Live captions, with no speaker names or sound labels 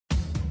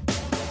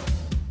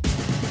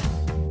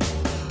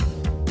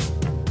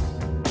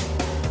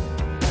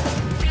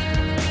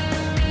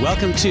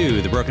Welcome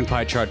to the Broken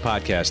Pie Chart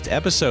Podcast,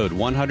 episode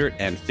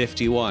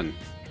 151.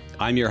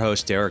 I'm your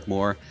host, Derek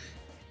Moore,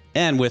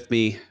 and with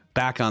me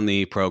back on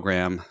the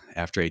program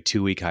after a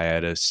 2-week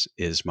hiatus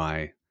is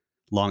my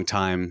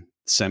longtime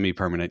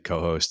semi-permanent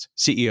co-host,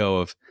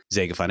 CEO of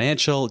Zega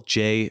Financial,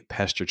 Jay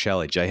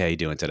Pestrichelli. Jay, how you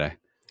doing today?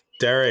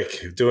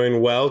 Derek, doing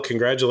well.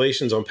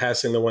 Congratulations on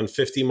passing the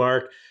 150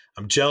 mark.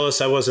 I'm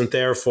jealous I wasn't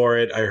there for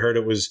it. I heard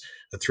it was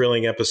a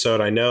thrilling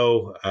episode. I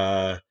know.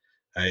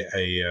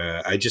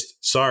 I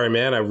just, sorry,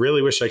 man. I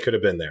really wish I could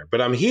have been there, but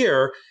I'm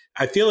here.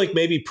 I feel like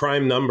maybe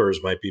prime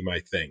numbers might be my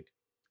thing.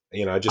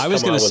 You know, I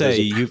was going to say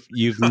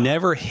you've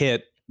never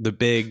hit the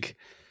big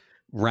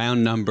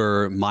round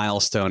number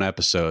milestone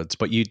episodes,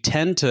 but you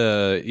tend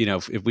to, you know,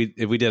 if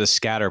we did a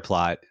scatter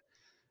plot,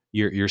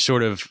 you're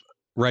sort of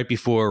right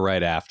before,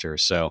 right after.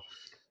 So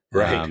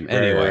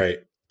anyway. Right.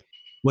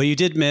 Well, you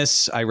did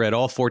miss. I read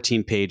all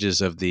 14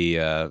 pages of the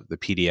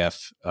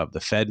PDF of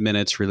the Fed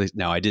minutes. Really,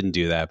 no, I didn't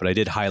do that, but I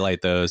did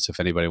highlight those. If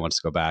anybody wants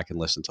to go back and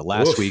listen to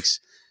last week's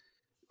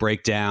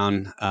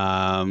breakdown,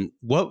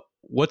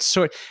 what's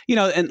sort, you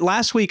know, and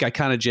last week I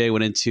kind of, Jay,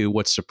 went into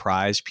what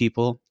surprised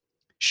people.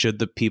 Should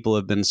the people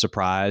have been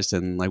surprised,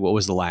 and like what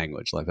was the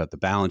language like about the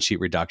balance sheet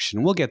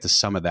reduction? We'll get to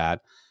some of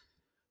that,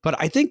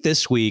 but I think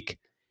this week,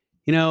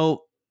 you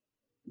know,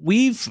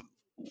 we've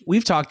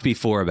talked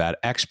before about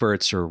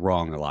experts are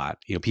wrong a lot.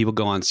 You know, people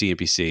go on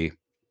CNBC,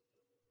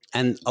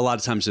 and a lot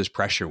of times there's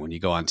pressure when you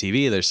go on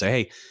TV. They say,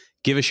 "Hey,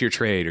 give us your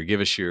trade or give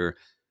us your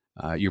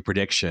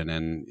prediction."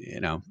 And you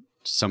know,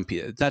 some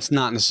people, that's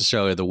not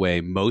necessarily the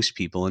way most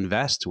people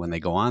invest when they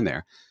go on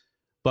there.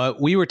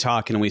 But we were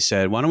talking and we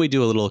said, why don't we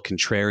do a little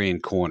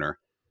contrarian corner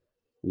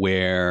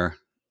where,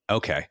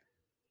 okay,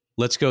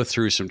 let's go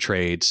through some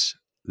trades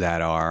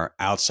that are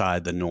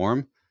outside the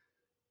norm,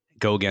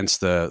 go against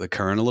the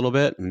current a little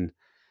bit. And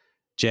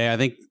Jay, I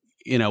think,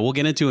 you know, we'll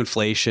get into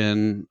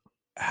inflation.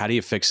 How do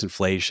you fix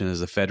inflation?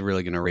 Is the Fed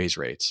really going to raise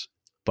rates?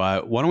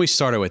 But why don't we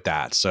start it with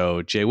that?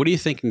 So, Jay, what are you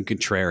thinking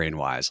contrarian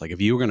wise? Like if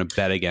you were going to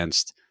bet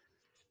against,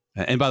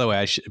 and by the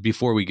way,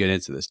 before we get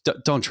into this,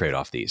 don't trade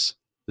off these.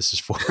 This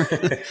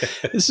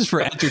is for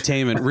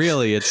entertainment.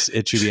 Really, it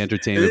should be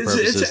entertainment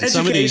purposes. It's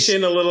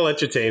education, a little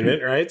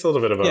entertainment, right? It's a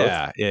little bit of both.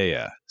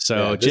 Yeah.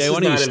 So, Jay, this why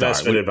don't you start?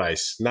 Investment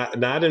advice,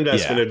 not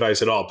investment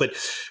advice at all. But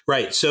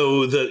right,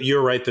 so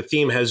you're right. The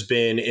theme has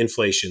been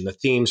inflation. The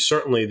theme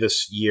certainly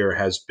this year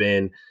has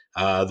been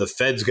the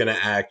Fed's going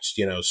to act,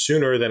 you know,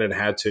 sooner than it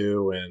had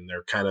to, and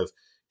they're kind of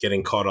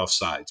getting caught off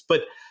sides.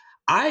 But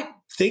I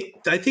think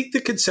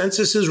the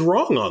consensus is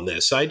wrong on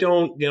this. I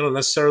don't,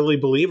 necessarily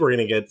believe we're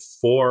going to get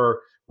 4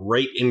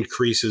 rate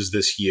increases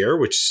this year,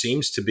 which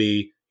seems to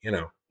be,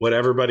 what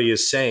everybody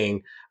is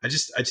saying. I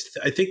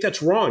think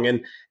that's wrong.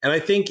 And I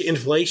think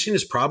inflation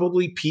is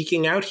probably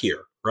peaking out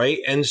here. Right.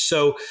 And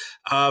so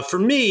for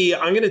me,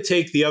 I'm going to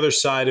take the other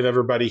side of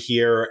everybody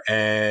here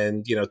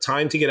and,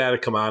 time to get out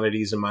of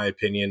commodities, in my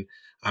opinion,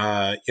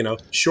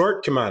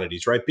 short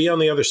commodities, right. Be on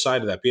the other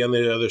side of that, be on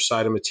the other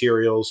side of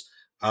materials.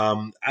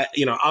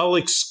 I'll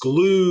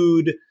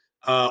exclude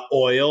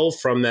oil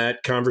from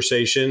that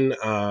conversation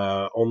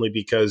only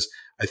because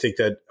I think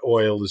that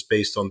oil is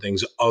based on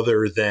things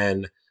other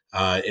than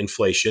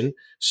inflation.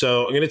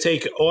 So I'm going to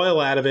take oil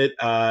out of it.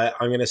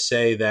 I'm going to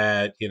say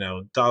that,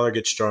 dollar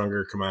gets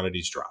stronger,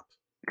 commodities drop.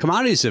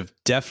 Commodities have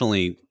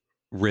definitely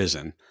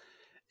risen.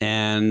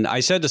 And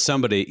I said to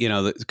somebody,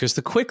 because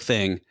the quick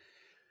thing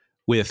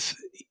with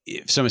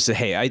if someone said,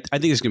 hey, I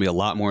think there's going to be a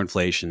lot more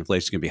inflation.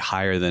 Inflation is going to be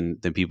higher than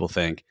people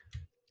think.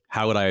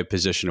 How would I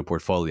position a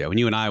portfolio? And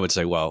you and I would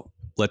say, well,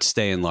 let's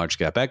stay in large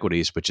cap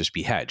equities, but just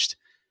be hedged.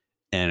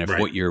 And if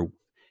what you're,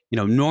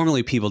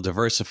 normally people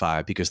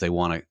diversify because they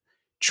want to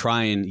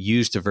try and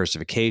use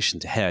diversification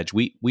to hedge.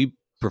 We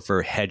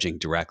prefer hedging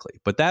directly.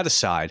 But that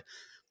aside,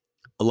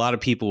 a lot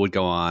of people would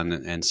go on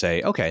and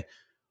say, okay,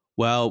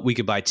 well, we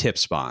could buy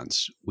TIPS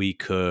bonds. We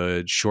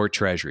could short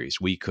treasuries.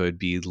 We could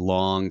be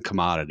long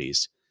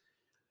commodities.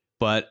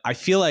 But I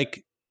feel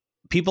like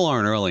people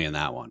aren't early in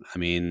that one. I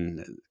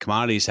mean,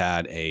 commodities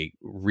had a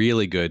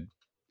really good,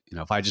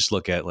 if I just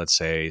look at, let's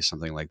say,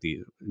 something like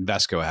the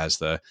Invesco has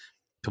the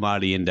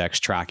commodity index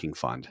tracking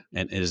fund.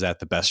 And is that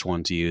the best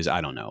one to use?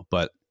 I don't know.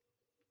 But,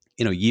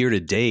 year to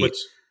date.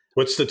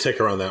 What's the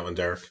ticker on that one,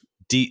 Derek?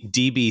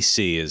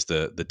 DBC is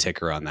the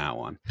ticker on that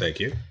one. Thank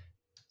you.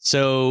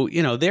 So,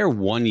 their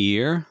 1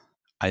 year,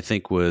 I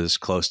think, was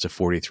close to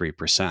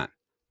 43%.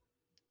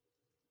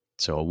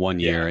 So a 1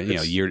 year,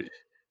 year.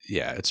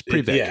 Yeah, it's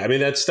pretty big. Yeah, I mean,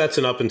 that's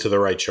an up and to the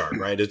right chart,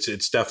 right?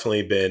 It's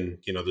definitely been,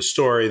 the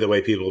story, the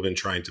way people have been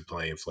trying to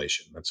play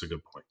inflation. That's a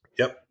good point.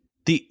 Yep.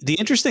 The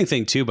interesting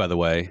thing too, by the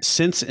way,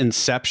 since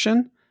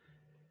inception,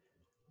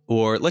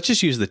 or let's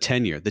just use the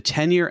 10-year. The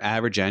 10-year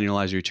average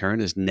annualized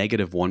return is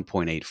negative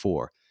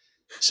 1.84.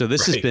 So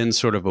this has been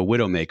sort of a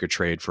widowmaker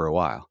trade for a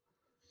while.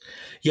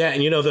 Yeah,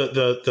 and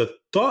the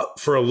thought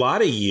for a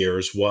lot of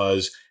years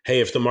was,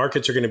 hey, if the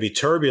markets are going to be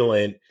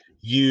turbulent,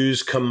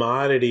 use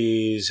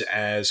commodities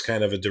as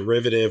kind of a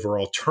derivative or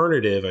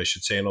alternative, I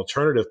should say, an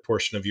alternative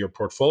portion of your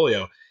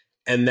portfolio.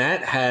 And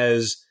that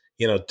has,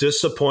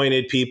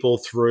 disappointed people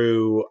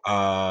through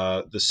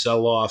the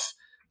sell-off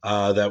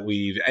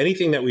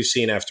anything that we've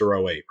seen after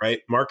 08,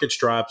 right? Markets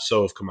dropped,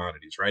 so have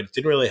commodities, right? It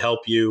didn't really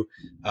help you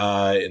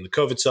in the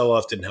COVID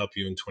sell-off, didn't help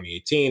you in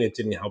 2018. It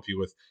didn't help you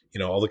with,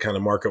 all the kind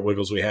of market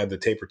wiggles we had, the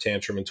taper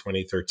tantrum in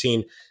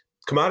 2013.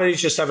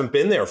 Commodities just haven't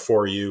been there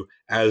for you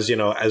as an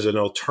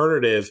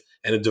alternative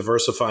and a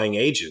diversifying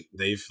agent.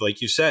 They've,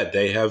 like you said,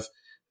 they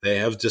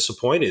have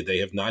disappointed. They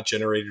have not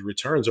generated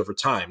returns over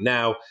time.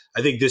 Now,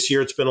 I think this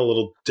year it's been a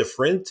little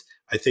different.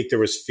 I think there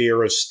was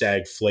fear of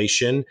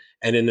stagflation.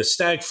 And in a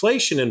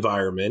stagflation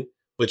environment,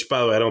 which, by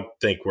the way, I don't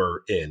think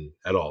we're in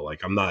at all.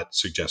 Like, I'm not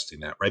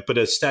suggesting that, right? But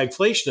a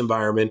stagflation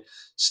environment,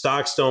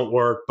 stocks don't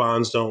work,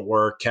 bonds don't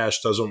work,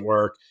 cash doesn't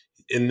work.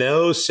 In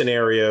those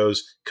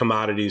scenarios,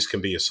 commodities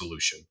can be a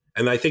solution.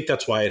 And I think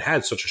that's why it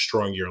had such a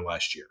strong year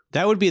last year.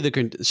 That would be the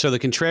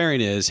contrarian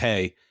is,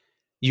 hey,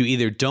 you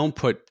either don't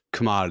put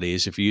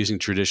commodities, if you're using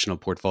traditional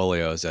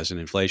portfolios as an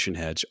inflation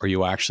hedge, or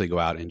you actually go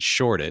out and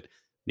short it,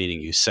 meaning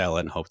you sell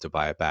it and hope to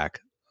buy it back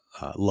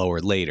lower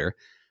later.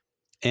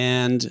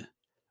 And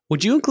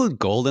would you include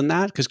gold in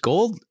that? Because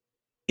gold,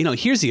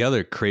 here's the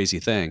other crazy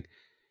thing.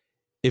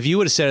 If you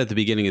would have said at the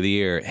beginning of the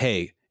year,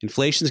 hey,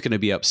 inflation is going to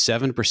be up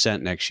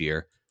 7% next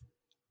year,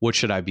 what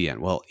should I be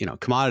in? Well,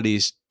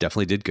 commodities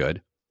definitely did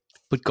good,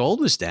 but gold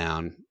was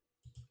down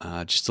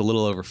just a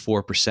little over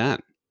 4%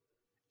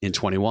 in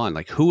 21.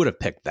 Like, who would have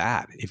picked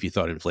that if you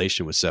thought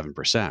inflation was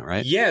 7%,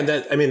 right? Yeah,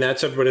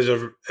 that's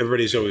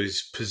everybody's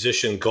always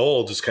positioned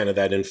gold as kind of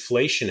that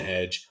inflation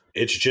hedge.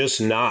 It's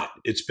just not.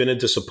 It's been a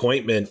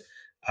disappointment.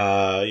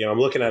 I'm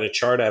looking at a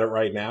chart at it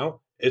right now.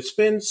 It's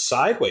been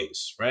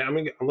sideways, right? Let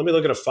me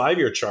look at a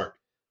 5-year chart.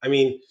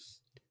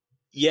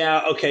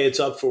 Yeah, okay, it's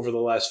up for over the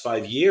last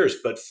 5 years,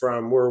 but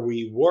from where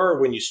we were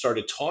when you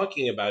started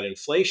talking about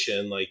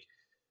inflation,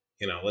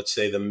 let's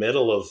say the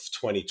middle of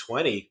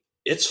 2020,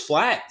 it's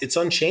flat. It's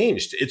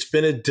unchanged. It's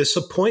been a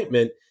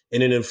disappointment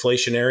in an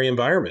inflationary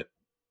environment.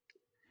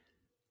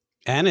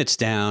 And it's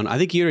down. I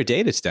think year to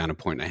date, it's down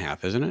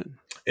 1.5, isn't it?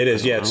 It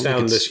is. Yeah, it's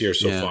down this year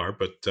so far,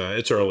 but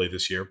it's early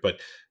this year. But,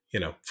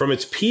 from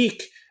its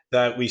peak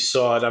that we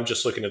saw, and I'm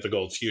just looking at the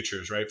gold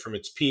futures, right? From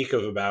its peak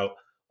of about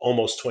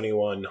almost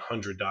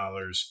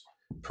 $2,100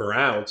 per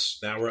ounce,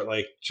 now we're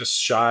at just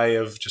shy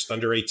of just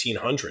under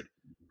 1,800,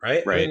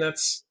 right? Right.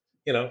 That's,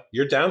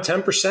 you're down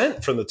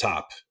 10% from the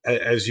top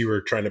as you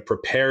were trying to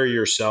prepare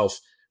yourself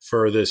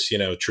for this,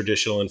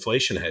 traditional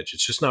inflation hedge.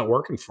 It's just not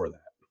working for that.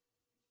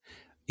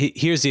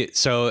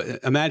 So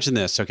imagine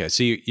this. Okay.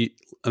 So you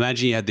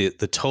imagine you had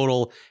the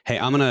total, hey,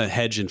 I'm going to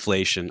hedge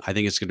inflation. I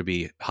think it's going to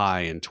be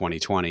high in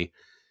 2020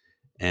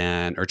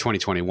 or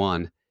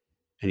 2021.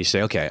 And you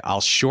say, okay,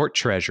 I'll short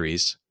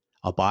treasuries.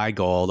 I'll buy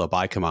gold. I'll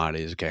buy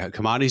commodities. Okay.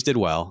 Commodities did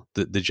well.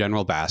 The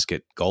general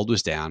basket, gold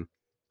was down.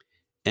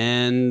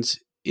 And,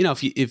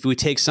 if we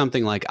take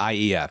something like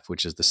IEF,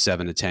 which is the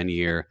 7 to 10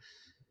 year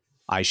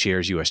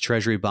iShares US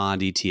Treasury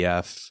bond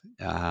ETF,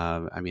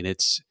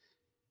 it's,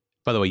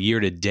 by the way, year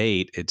to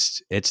date,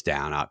 it's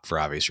down up for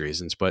obvious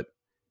reasons. But,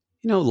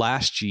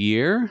 last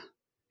year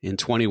in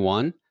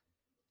 21,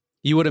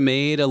 you would have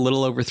made a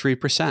little over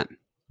 3%.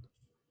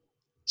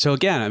 So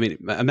again,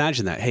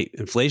 imagine that. Hey,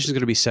 inflation is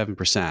going to be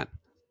 7%.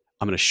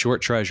 I'm going to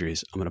short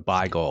treasuries. I'm going to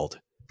buy gold.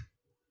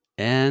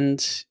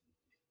 And,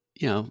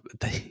 you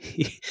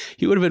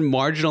would have been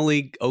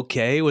marginally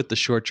okay with the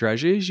short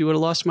treasuries. You would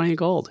have lost money in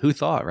gold. Who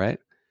thought, right?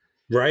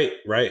 Right.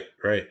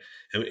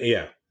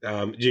 Yeah.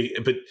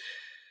 But,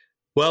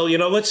 well,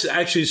 let's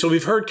actually, so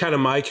we've heard kind of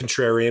my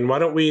contrarian. Why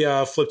don't we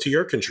flip to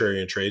your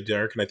contrarian trade,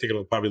 Derek? And I think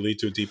it'll probably lead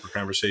to a deeper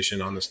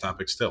conversation on this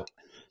topic still.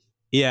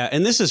 Yeah.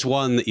 And this is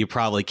one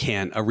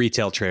that a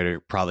retail trader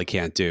probably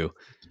can't do.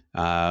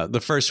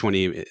 The first one,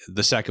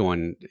 the second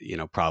one,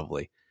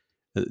 probably.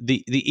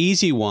 The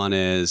easy one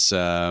is,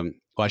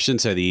 I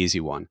shouldn't say the easy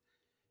one.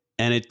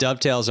 And it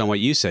dovetails on what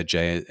you said,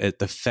 Jay.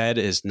 The Fed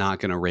is not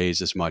going to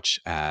raise as much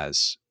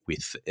as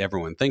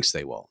everyone thinks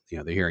they will.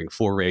 They're hearing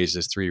 4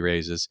 raises, 3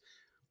 raises.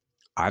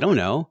 I don't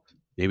know.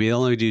 Maybe they'll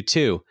only do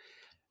 2.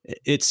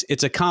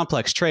 It's a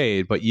complex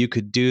trade, but you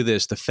could do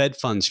this. The Fed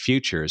funds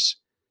futures.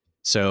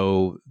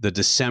 So the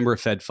December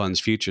Fed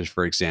funds futures,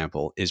 for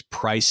example, is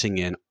pricing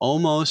in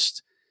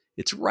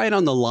it's right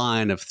on the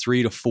line of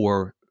 3 to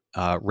 4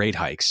 rate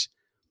hikes.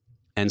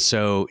 And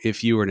so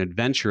if you were an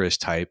adventurous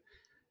type,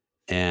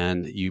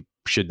 and you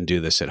shouldn't do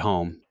this at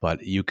home,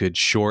 but you could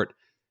short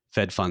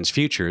Fed funds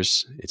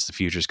futures, it's the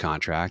futures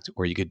contract,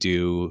 or you could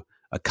do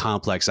a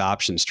complex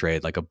options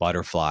trade like a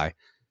butterfly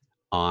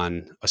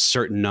on a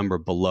certain number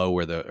below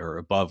or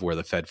above where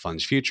the Fed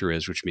funds future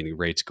is, which meaning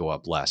rates go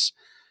up less.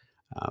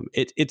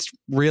 It's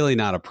really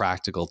not a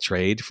practical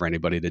trade for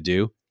anybody to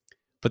do,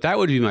 but that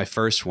would be my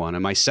first one.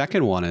 And my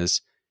second one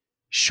is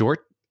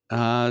short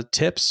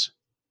tips,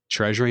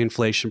 Treasury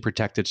inflation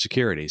protected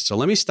securities. So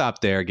let me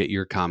stop there, get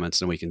your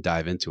comments, and we can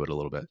dive into it a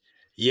little bit.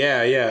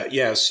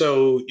 Yeah.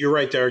 So you're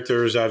right, Derek.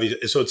 There's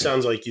obviously, so it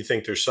sounds like you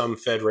think there's some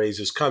Fed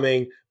raises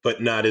coming,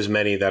 but not as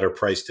many that are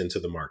priced into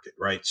the market,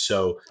 right?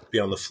 So be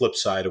on the flip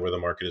side of where the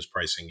market is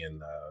pricing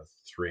in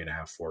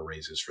 3.5, 4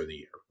 raises for the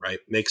year, right?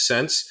 Makes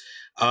sense.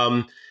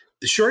 The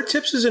short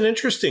tips is an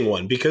interesting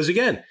one because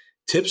again,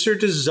 tips are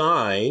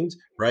designed,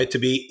 right, to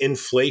be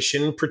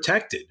inflation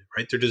protected,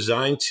 right? They're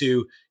designed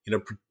to,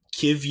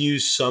 give you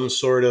some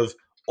sort of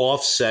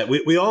offset.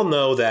 We all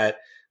know that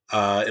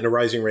in a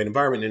rising rate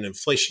environment, in an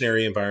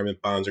inflationary environment,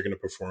 bonds are going to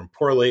perform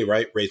poorly,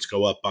 right? Rates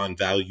go up, bond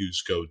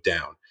values go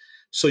down.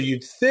 So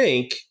you'd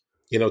think,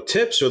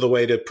 tips are the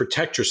way to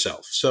protect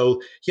yourself. So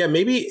yeah,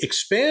 maybe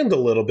expand a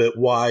little bit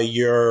why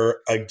you're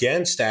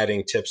against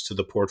adding tips to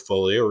the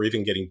portfolio or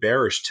even getting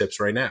bearish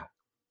tips right now.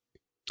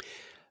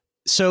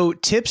 So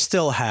tips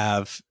still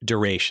have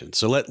duration.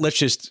 So let's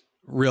just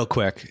real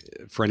quick,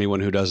 for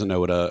anyone who doesn't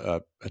know what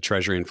a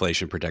Treasury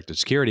inflation protected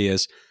security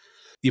is,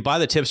 you buy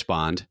the tips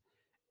bond,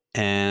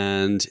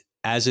 and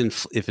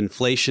if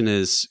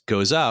inflation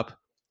goes up,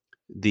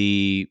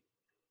 the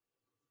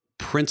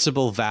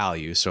principal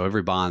value, so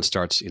every bond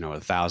starts,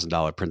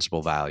 $1,000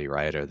 principal value,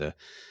 right? Or the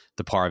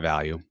par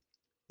value,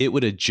 it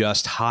would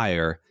adjust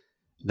higher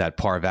that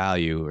par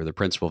value or the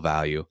principal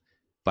value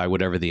by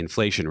whatever the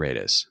inflation rate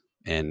is.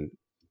 And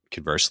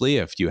conversely,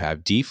 if you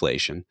have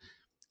deflation,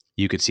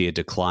 you could see a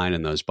decline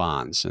in those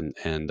bonds.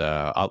 And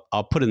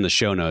I'll put in the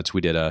show notes.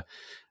 We did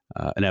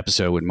an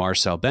episode with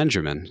Marcel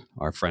Benjamin,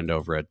 our friend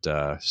over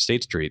at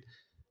State Street,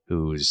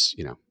 who's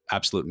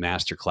absolute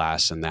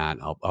masterclass in that.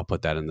 I'll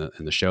put that in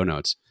the show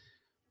notes.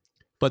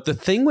 But the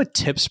thing with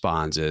tips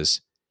bonds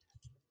is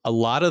a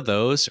lot of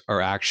those are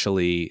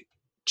actually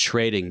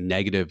trading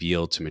negative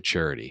yield to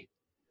maturity.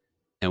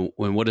 And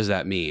what does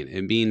that mean?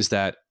 It means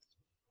that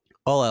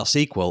all else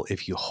equal,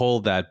 if you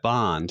hold that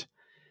bond,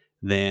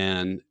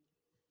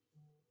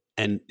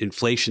 and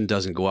inflation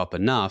doesn't go up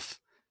enough,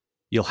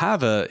 you're not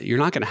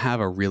going to have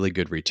a really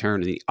good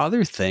return. And the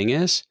other thing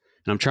is,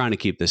 and I'm trying to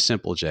keep this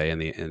simple, Jay,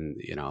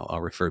 and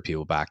I'll refer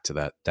people back to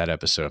that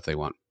episode if they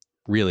want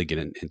really get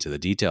into the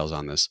details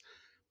on this.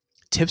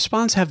 Tips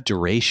bonds have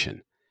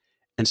duration.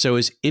 And so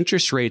as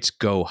interest rates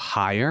go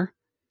higher,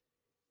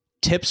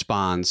 tips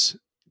bonds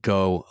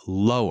go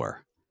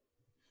lower.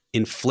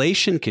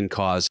 Inflation can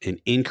cause an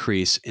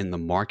increase in the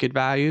market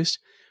values,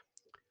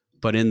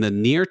 but in the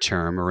near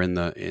term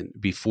or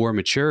before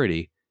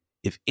maturity,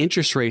 if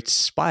interest rates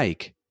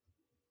spike,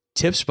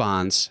 tips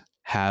bonds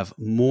have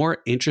more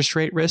interest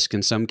rate risk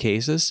in some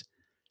cases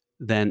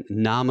than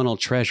nominal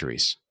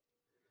treasuries.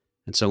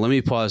 And so let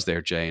me pause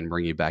there, Jay, and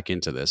bring you back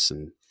into this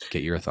and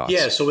get your thoughts.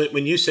 Yeah. So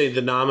when you say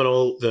the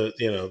nominal,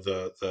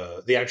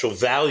 the actual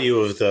value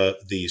of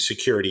the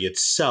security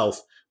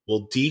itself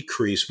will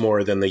decrease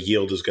more than the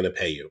yield is going to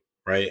pay you,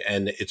 right?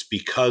 And it's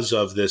because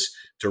of this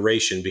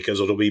duration, because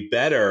it'll be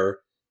better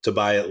to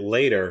buy it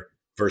later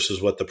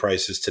versus what the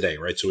price is today,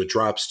 right? So it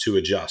drops to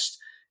adjust.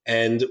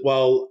 And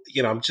while,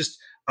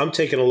 I'm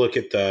taking a look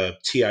at the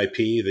TIP,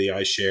 the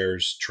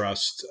iShares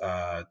Trust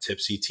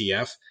TIPS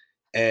ETF.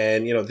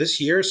 And, this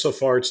year so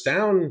far, it's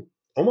down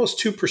almost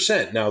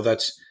 2%. Now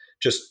that's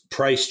just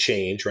price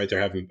change, right?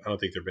 I don't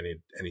think there've been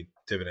any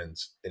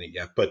dividends in it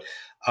yet, but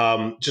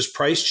just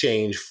price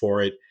change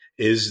for it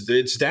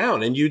it's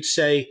down. And you'd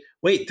say,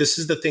 wait, this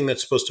is the thing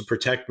that's supposed to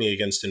protect me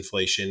against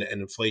inflation,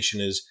 and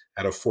inflation is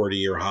at a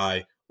 40-year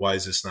high. Why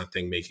is this not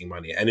thing making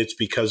money? And it's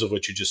because of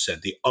what you just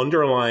said. The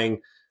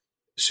underlying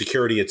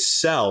security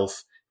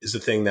itself is the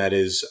thing that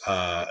is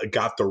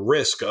got the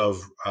risk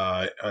of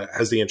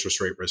has the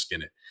interest rate risk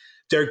in it.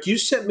 Derek, you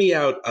sent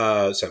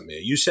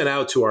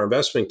out to our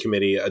investment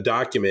committee a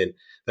document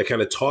that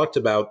kind of talked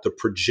about the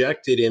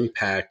projected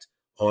impact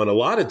on a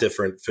lot of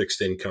different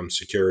fixed income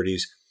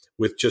securities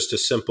with just a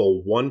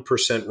simple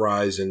 1%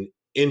 rise in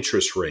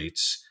interest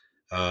rates,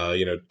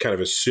 kind of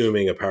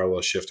assuming a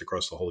parallel shift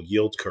across the whole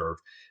yield curve.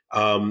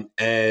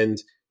 And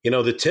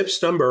the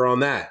tips number on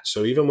that.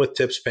 So even with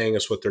tips paying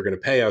us what they're going to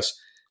pay us,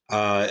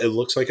 it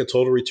looks like a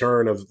total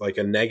return of like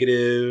a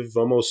negative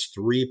almost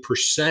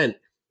 3%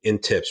 in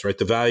tips, right?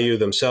 The value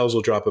themselves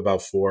will drop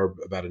about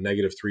a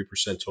negative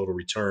 3% total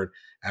return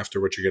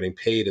after what you're getting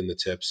paid in the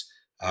tips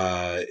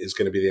is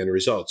going to be the end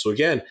result. So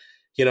again,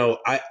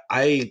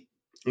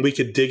 we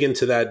could dig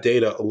into that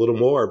data a little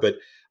more, but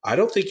I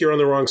don't think you're on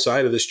the wrong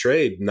side of this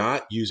trade,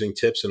 not using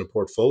tips in a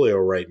portfolio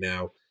right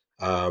now,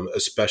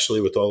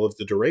 especially with all of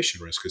the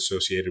duration risk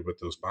associated with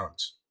those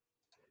bonds.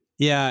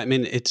 Yeah, I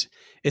mean it's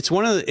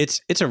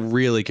a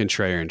really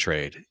contrarian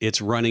trade.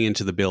 It's running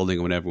into the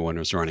building when everyone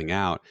was running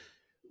out,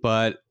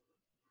 but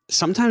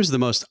sometimes the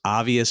most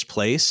obvious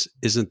place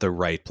isn't the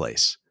right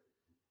place,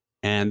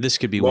 and this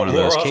could be one of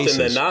those cases.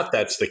 More often than not,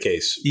 that's the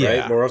case,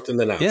 right? More often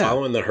than not,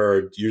 following the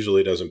herd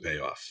usually doesn't pay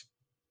off.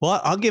 Well,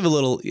 I'll give a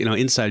little,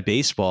 inside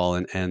baseball,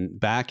 and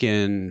back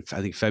in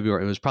I think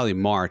February, it was probably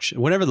March,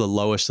 whatever the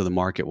lowest of the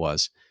market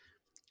was.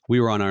 We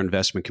were on our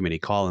investment committee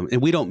call,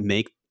 and we don't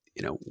make,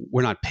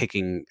 we're not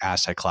picking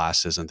asset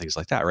classes and things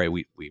like that, right?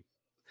 We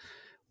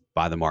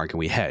buy the market and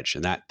we hedge,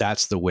 and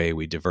that's the way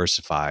we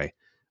diversify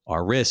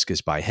our risk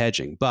is by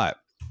hedging. But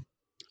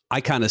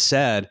I kind of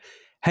said,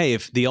 hey,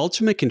 if the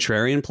ultimate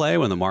contrarian play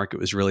when the market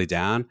was really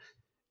down,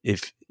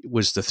 if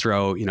was to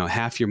throw,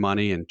 half your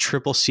money in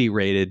triple C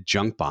rated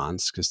junk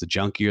bonds, because the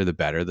junkier the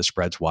better, the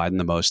spreads widen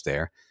the most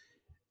there,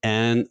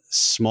 and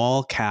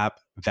small cap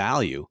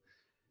value,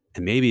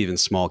 and maybe even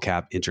small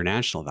cap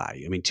international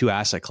value. I mean, two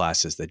asset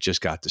classes that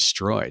just got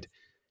destroyed.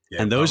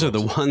 Yeah, and those are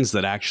the ones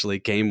that actually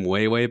came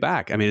way, way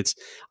back. I mean, I'm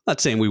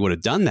not saying we would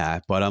have done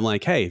that, but I'm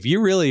like, hey, if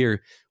you really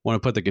want to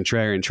put the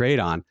contrarian trade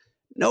on,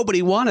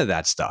 nobody wanted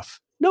that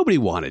stuff. Nobody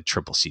wanted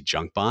triple C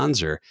junk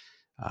bonds or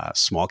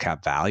small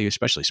cap value,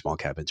 especially small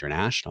cap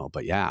international.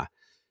 But yeah,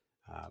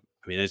 I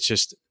mean,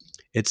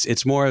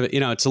 it's more of,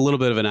 it's a little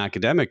bit of an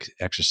academic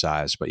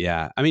exercise, but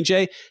yeah. I mean,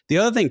 Jay, the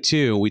other thing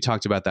too, we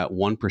talked about that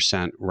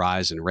 1%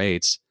 rise in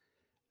rates,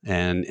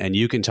 and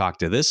you can talk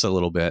to this a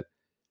little bit.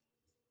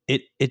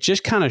 It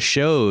just kind of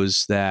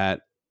shows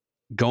that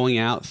going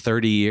out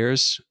 30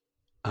 years,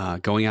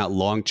 going out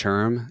long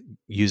term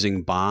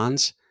using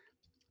bonds,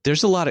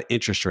 there's a lot of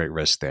interest rate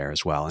risk there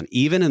as well. And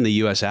even in the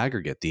U.S.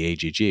 aggregate, the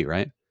AGG,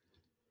 right?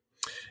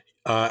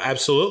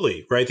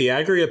 Absolutely. Right. The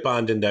aggregate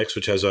bond index,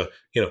 which has a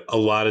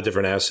lot of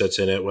different assets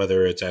in it,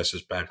 whether it's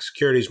asset-backed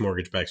securities,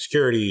 mortgage-backed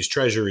securities,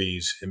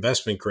 treasuries,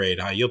 investment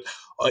grade, high yield,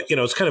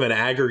 it's kind of an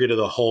aggregate of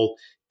the whole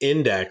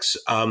index.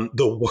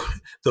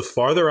 The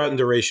farther out in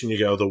duration you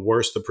go, the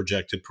worse the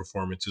projected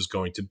performance is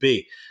going to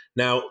be.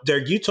 Now,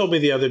 Derek, you told me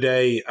the other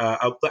day,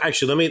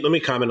 actually, let me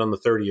comment on the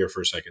 30-year for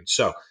a second.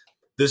 So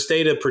this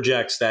data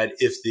projects that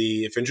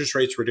if interest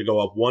rates were to go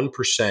up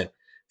 1%,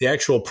 the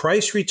actual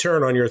price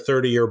return on your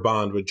 30-year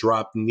bond would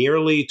drop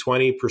nearly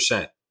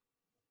 20%.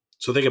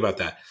 So think about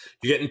that.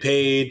 You're getting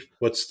paid,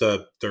 what's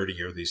the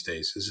 30-year these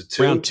days? Is it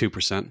 2? Around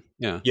 2%.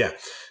 Yeah. Yeah.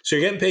 So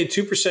you're getting paid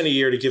 2% a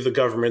year to give the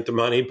government the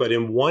money. But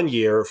in 1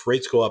 year, if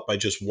rates go up by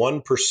just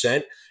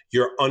 1%,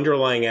 your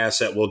underlying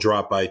asset will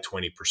drop by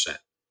 20%.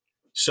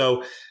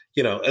 So,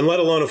 and let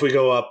alone if we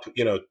go up,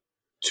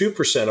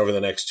 2% over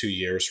the next 2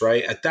 years,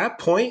 right? At that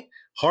point,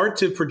 hard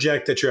to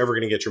project that you're ever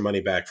going to get your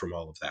money back from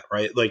all of that,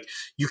 right? Like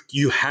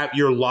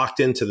you're locked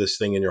into this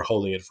thing and you're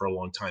holding it for a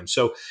long time.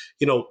 So,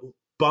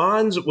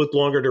 bonds with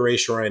longer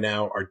duration right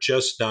now are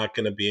just not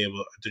going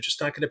to they're just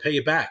not going to pay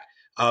you back.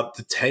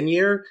 The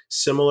 10-year,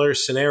 similar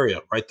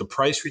scenario, right? The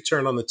price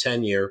return on the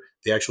 10-year,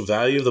 the actual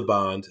value of the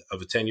bond,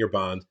 of a 10-year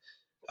bond,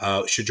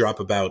 should drop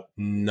about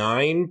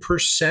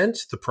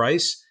 9%. The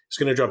price is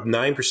going to drop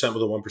 9% with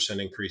a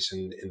 1% increase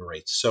in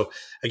rates. So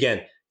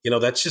again,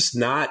 that's just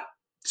not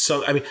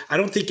so. I mean, I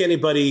don't think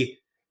anybody,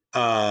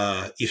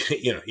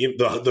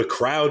 the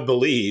crowd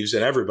believes,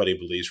 and everybody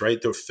believes,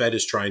 right? The Fed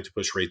is trying to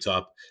push rates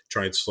up,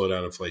 trying to slow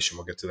down inflation.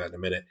 We'll get to that in a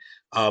minute.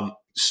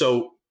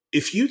 So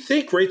if you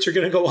think rates are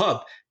going to go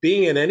up,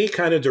 being in any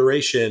kind of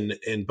duration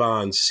in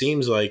bonds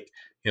seems like,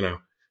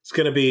 it's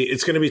going to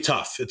be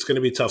tough. It's going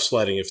to be tough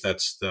sledding if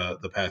that's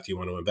the path you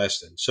want to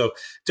invest in. So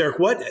Derek,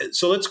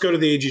 so let's go to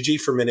the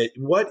AGG for a minute.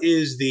 What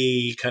is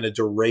the kind of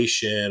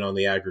duration on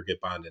the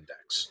aggregate bond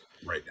index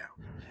right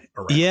now?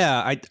 Around?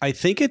 Yeah, I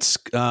think it's,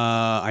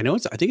 I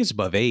think it's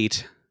above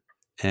 8.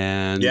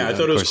 And yeah, I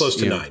thought it was close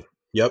to 9.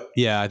 Yep.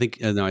 Yeah, I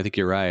think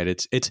you're right.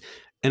 It's,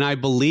 and I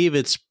believe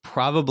it's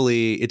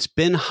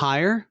been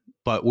higher,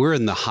 but we're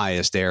in the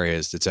highest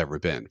areas it's ever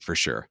been for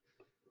sure.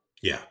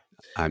 Yeah.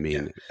 I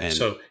mean, and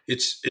so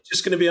it's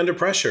just going to be under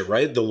pressure,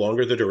 right? The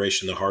longer the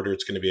duration, the harder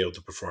it's going to be able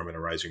to perform in a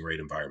rising rate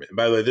environment. And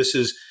by the way, this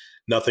is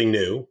nothing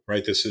new,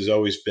 right? This has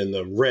always been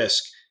the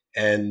risk.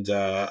 And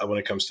when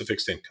it comes to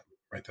fixed income,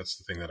 right? That's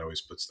the thing that always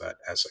puts that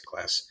asset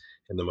class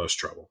in the most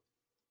trouble.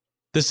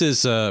 This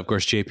is, of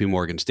course, JP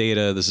Morgan's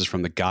data. This is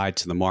from the Guide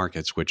to the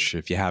Markets, which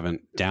if you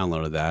haven't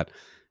downloaded that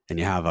and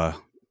you have a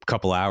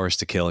couple hours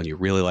to kill and you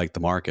really like the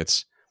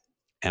markets,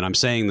 and I'm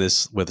saying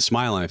this with a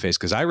smile on my face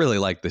because I really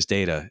like this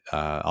data.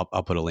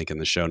 I'll put a link in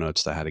the show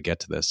notes to how to get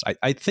to this.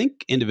 I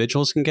think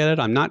individuals can get it.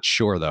 I'm not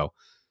sure, though,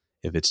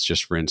 if it's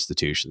just for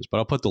institutions, but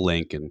I'll put the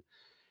link. And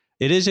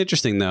it is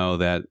interesting, though,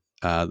 that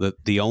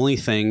the only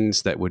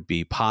things that would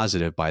be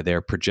positive by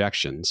their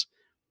projections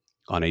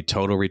on a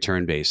total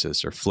return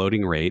basis are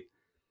floating rate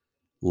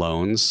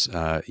loans,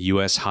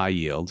 U.S. high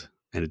yield,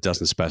 and it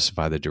doesn't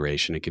specify the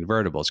duration, and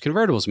convertibles.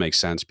 Convertibles make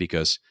sense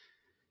because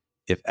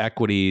if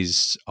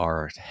equities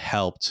are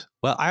helped,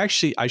 well, I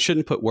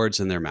shouldn't put words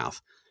in their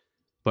mouth,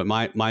 but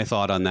my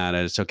thought on that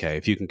is, okay,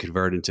 if you can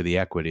convert into the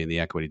equity and the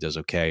equity does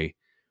okay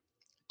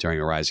during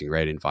a rising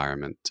rate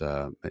environment,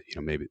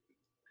 maybe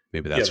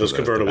that's those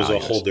convertibles will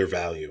hold their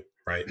value,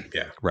 right?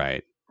 Yeah,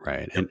 right.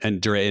 Yep.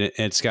 And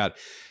it's got,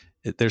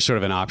 there's sort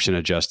of an option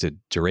adjusted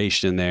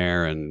duration in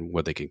there and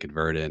what they can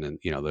convert in, and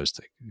those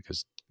things,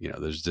 because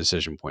there's a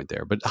decision point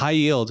there. But high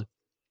yield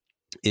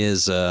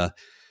is and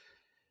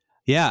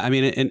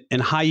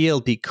high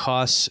yield,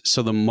 because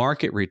so the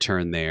market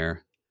return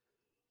there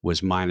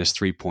was minus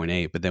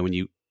 3.8, but then when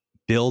you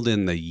build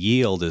in the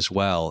yield as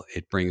well,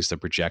 it brings the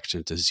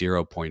projection to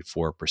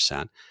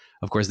 0.4%.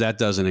 Of course, that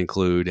doesn't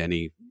include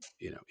any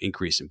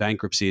increase in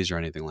bankruptcies or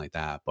anything like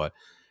that. But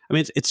I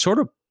mean, it's sort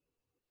of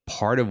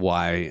part of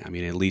why,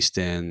 at least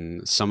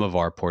in some of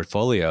our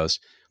portfolios,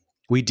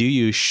 We do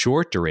use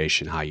short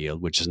duration high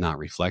yield, which is not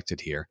reflected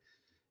here.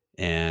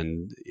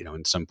 And,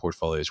 in some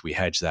portfolios, we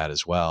hedge that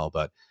as well.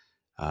 But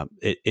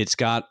it's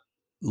got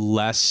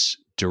less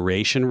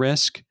duration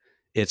risk.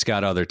 It's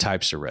got other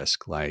types of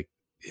risk, like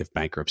if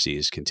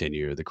bankruptcies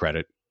continue, the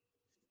credit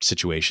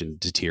situation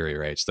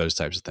deteriorates, those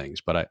types of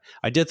things. But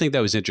I did think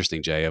that was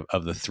interesting, Jay.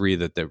 Of the three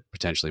that they're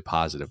potentially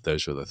positive,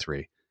 those were the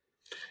three.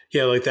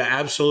 Yeah, like the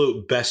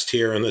absolute best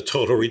here on the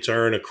total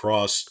return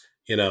across,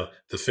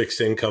 the fixed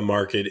income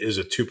market is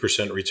a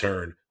 2%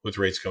 return with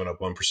rates going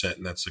up 1%,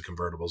 and that's the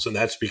convertibles. And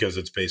that's because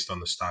it's based on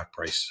the stock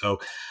price. So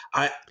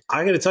I'm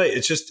going to tell you,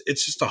 it's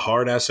just a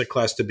hard asset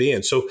class to be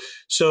in. So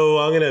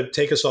I'm going to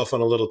take us off on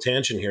a little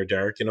tangent here,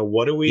 Derek.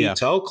 What do we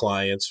tell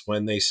clients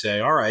when they say,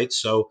 all right,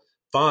 so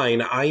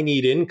fine, I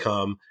need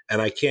income and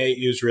I can't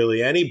use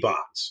really any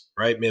bonds,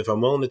 right? I mean, if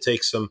I'm willing to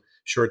take some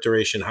short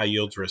duration, high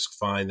yield risk,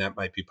 fine, that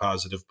might be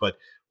positive. But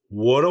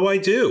what do I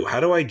do?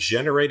 How do I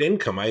generate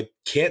income? I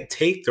can't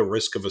take the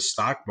risk of a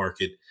stock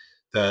market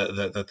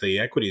that the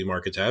equity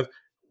markets have.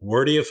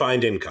 Where do you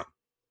find income?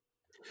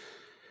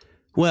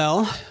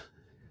 Well,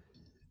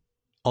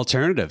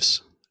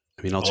 alternatives.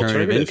 I mean,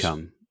 alternative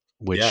income,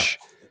 which,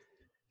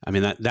 I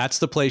mean, that's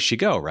the place you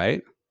go,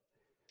 right?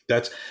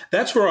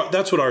 That's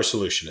what our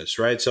solution is,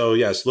 right? So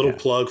yes, little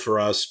plug for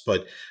us,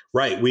 but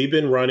right, we've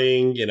been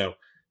running,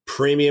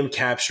 premium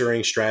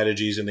capturing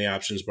strategies in the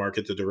options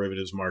market, the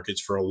derivatives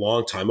markets for a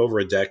long time, over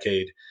a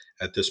decade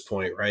at this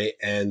point, right?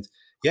 And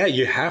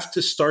you have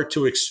to start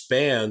to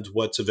expand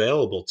what's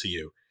available to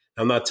you.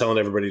 I'm not telling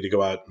everybody to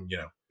go out and,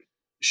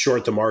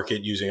 short the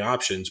market using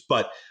options,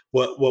 but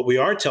what we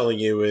are telling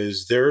you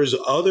is there's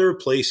other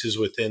places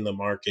within the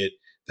market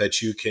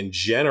that you can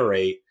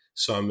generate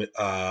some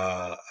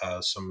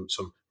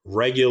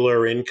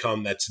regular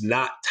income that's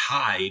not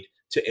tied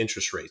to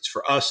interest rates.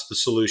 For us, the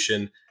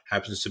solution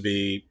happens to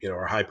be,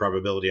 our high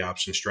probability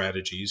option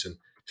strategies. And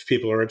if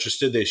people are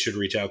interested, they should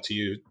reach out to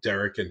you,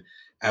 Derek, and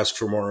ask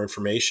for more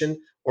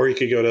information. Or you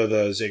could go to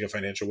the Zega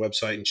Financial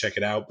website and check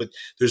it out. But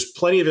there's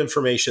plenty of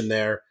information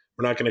there.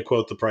 We're not going to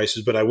quote the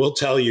prices, but I will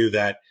tell you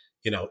that,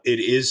 it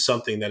is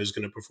something that is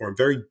going to perform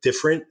very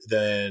different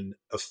than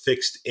a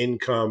fixed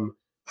income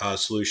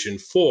solution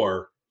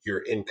for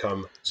your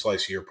income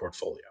slice of your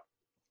portfolio.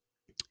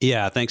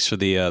 Yeah, thanks for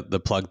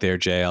the plug there,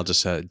 Jay. I'll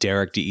just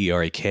Derek,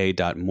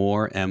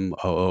 DEREK.Moore,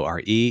 MOORE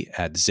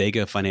at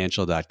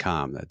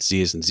ZegaFinancial.com. That's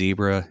Z as in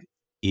zebra,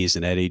 E as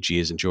in Eddie, G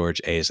as in George,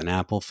 A as in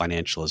Apple.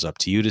 Financial is up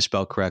to you to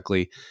spell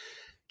correctly.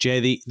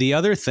 Jay, the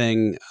other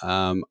thing,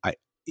 I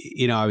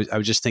was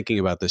just thinking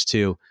about this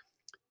too,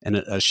 and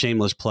a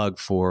shameless plug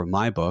for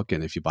my book.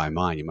 And if you buy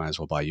mine, you might as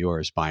well buy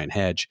yours, Buy and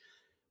Hedge.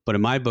 But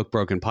in my book,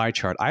 Broken Pie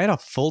Chart, I had a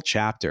full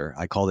chapter.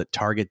 I called it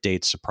Target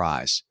Date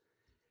Surprise.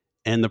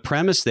 And the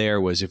premise there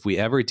was if we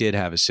ever did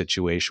have a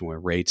situation where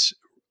rates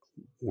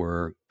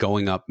were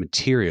going up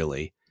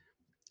materially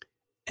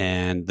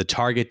and the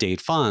target date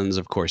funds,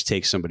 of course,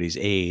 take somebody's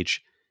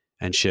age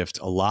and shift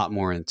a lot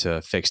more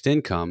into fixed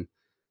income,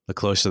 the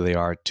closer they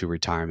are to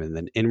retirement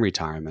than in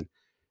retirement.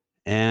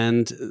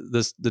 And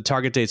the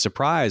target date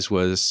surprise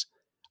was,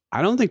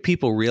 I don't think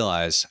people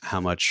realize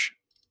how much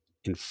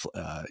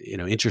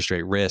interest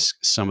rate risk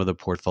some of the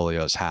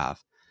portfolios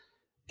have.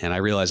 And I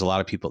realize a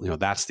lot of people,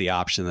 that's the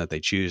option that they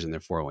choose in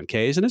their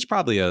 401ks. And it's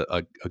probably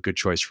a good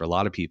choice for a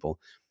lot of people.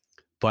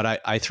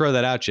 But I throw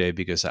that out, Jay,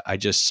 because I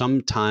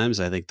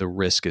think the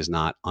risk is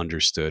not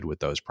understood with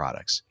those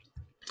products.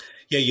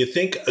 Yeah, you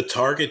think a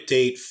target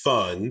date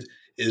fund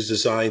is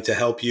designed to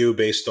help you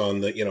based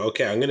on the,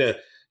 okay, I'm going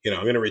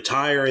to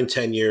retire in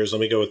 10 years. Let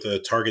me go with the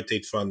target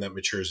date fund that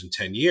matures in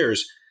 10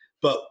 years.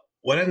 But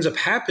what ends up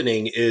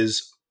happening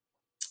is,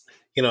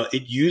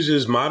 it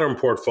uses modern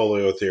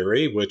portfolio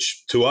theory,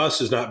 which to us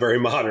is not very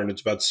modern.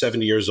 It's about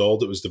 70 years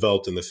old. It was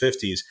developed in the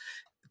 50s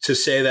to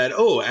say that,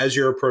 as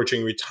you're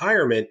approaching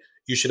retirement,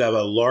 you should have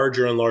a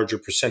larger and larger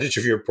percentage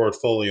of your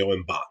portfolio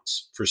in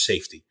bonds for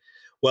safety.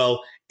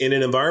 Well, in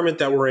an environment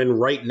that we're in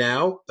right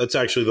now, that's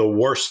actually the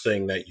worst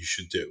thing that you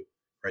should do.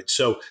 Right.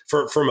 So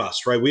from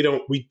us, right,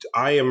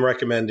 I am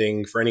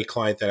recommending for any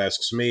client that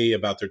asks me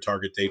about their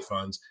target date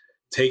funds,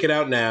 take it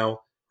out now.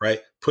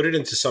 Right. Put it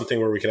into something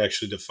where we can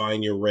actually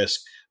define your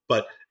risk.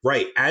 But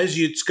right, as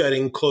it's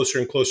getting closer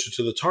and closer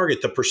to the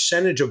target, the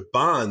percentage of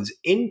bonds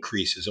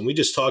increases. And we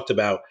just talked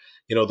about,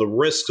 the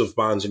risks of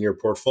bonds in your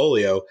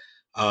portfolio.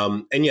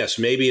 And yes,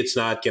 maybe it's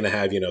not going to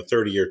have,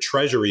 30-year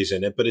treasuries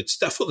in it, but it's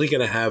definitely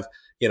going to have,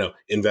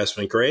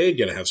 investment grade,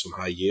 going to have some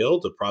high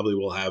yield. It probably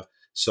will have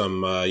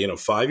some,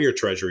 5-year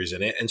treasuries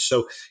in it. And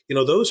so,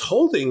 those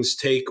holdings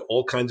take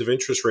all kinds of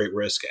interest rate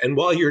risk. And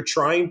while you're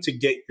trying to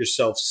get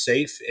yourself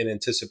safe in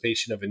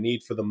anticipation of a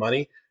need for the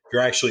money,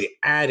 you're actually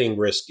adding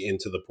risk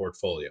into the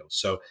portfolio.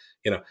 So,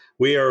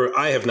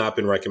 I have not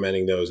been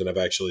recommending those, and I've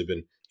actually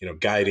been,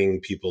 guiding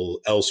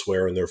people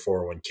elsewhere in their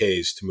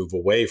 401ks to move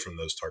away from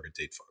those target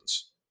date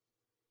funds.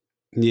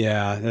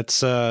 Yeah,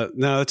 that's a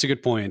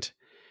good point.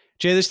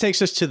 Jay, this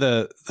takes us to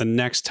the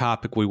next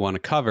topic we want to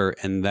cover,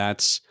 and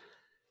that's,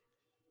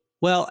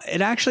 well,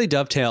 it actually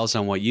dovetails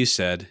on what you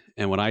said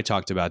and what I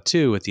talked about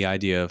too, with the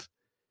idea of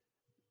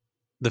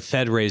the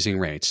Fed raising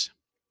rates.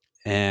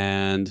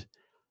 And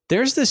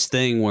there's this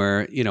thing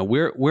where,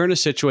 we're in a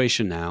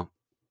situation now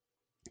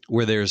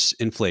where there's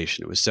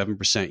inflation. It was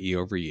 7% year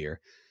over year.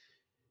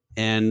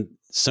 And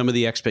some of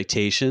the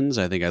expectations,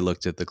 I think I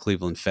looked at the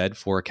Cleveland Fed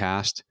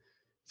forecast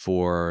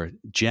for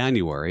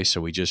January. So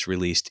we just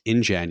released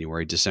in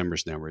January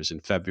December's numbers. In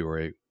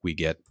February, we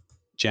get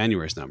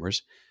January's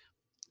numbers.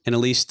 And at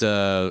least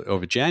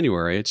over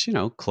January, it's,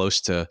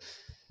 close to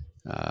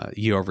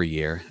year over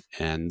year.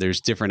 And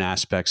there's different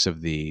aspects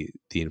of the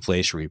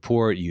inflation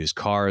report. Used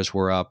cars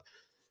were up.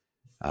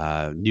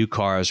 New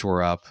cars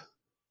were up.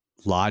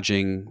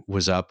 Lodging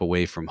was up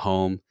away from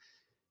home.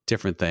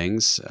 Different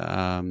things.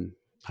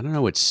 I don't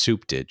know what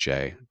soup did,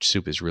 Jay.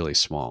 Soup is really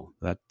small.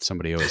 That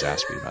somebody always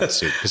asks me about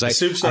soup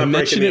because I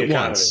mentioned it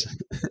once.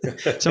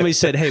 Somebody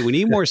said, "Hey, we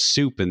need more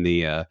soup in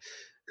the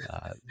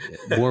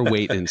more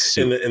weight in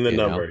soup in the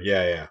number."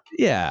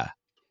 Yeah.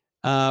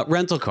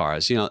 Rental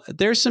cars.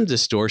 There's some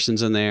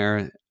distortions in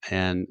there,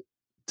 and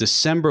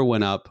December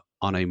went up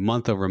on a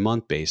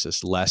month-over-month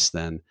basis less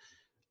than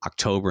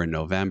October and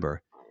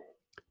November.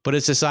 But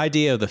it's this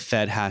idea of the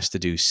Fed has to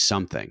do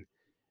something,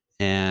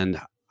 and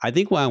I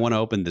think why I want to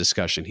open the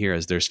discussion here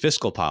is there's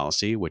fiscal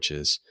policy, which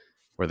is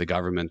where the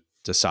government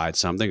decides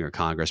something or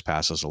Congress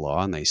passes a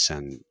law and they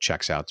send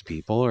checks out to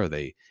people, or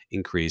they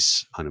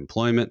increase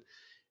unemployment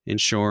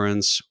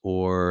insurance,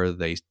 or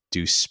they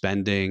do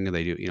spending,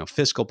 they do,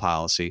 fiscal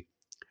policy.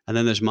 And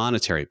then there's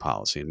monetary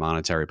policy. And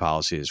monetary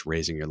policy is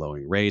raising or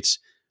lowering rates,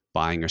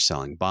 buying or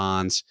selling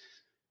bonds,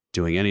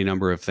 doing any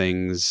number of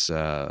things,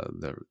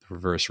 the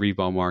reverse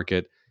repo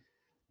market.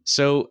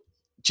 So,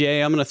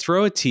 Jay, I'm going to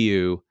throw it to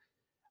you.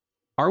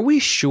 Are we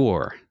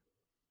sure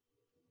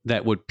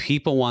that what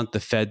people want the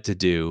Fed to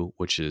do,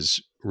 which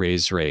is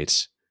raise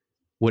rates,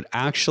 would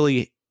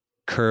actually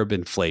curb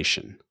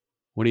inflation?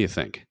 What do you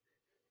think?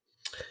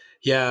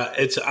 Yeah,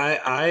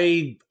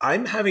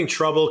 I'm having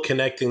trouble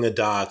connecting the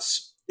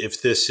dots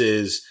if this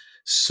is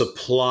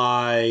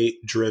supply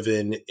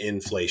driven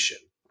inflation,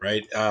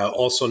 right?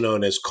 Also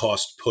known as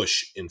cost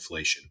push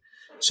inflation.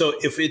 So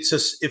if it's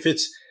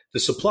the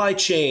supply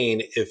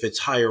chain, if it's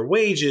higher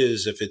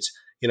wages, if it's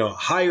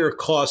higher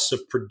costs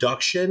of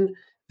production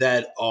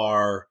that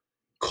are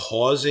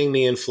causing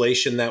the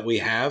inflation that we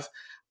have,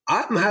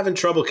 I'm having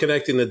trouble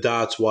connecting the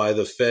dots why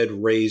the Fed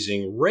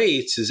raising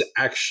rates is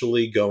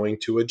actually going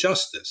to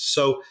adjust this.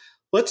 So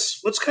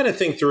let's kind of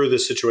think through the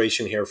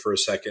situation here for a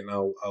second.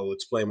 I'll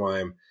explain why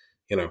I'm,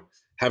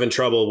 having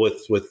trouble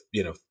with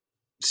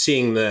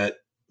seeing that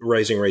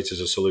raising rates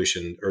as a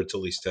solution, or at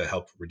least to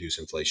help reduce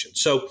inflation.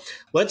 So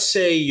let's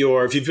say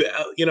we're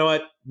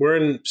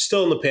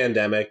still in the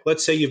pandemic.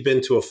 Let's say you've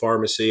been to a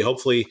pharmacy.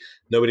 Hopefully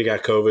nobody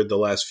got COVID the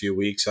last few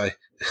weeks. I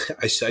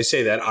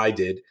say that I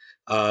did.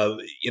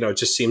 It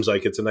just seems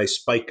like it's a nice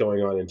spike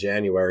going on in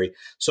January.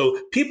 So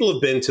people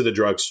have been to the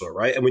drugstore,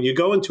 right? And when you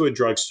go into a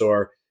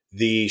drugstore,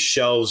 the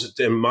shelves,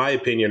 in my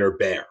opinion, are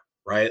bare,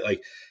 right?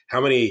 Like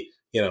how many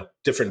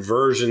different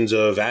versions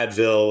of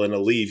Advil and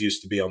Aleve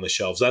used to be on the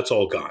shelves. That's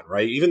all gone,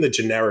 right? Even the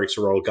generics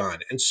are all gone.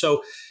 And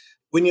so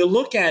when you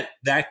look at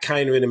that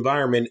kind of an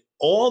environment,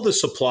 all the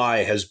supply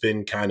has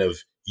been kind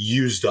of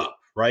used up,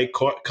 right?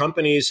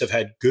 Companies have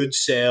had good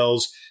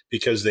sales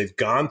because they've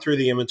gone through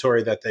the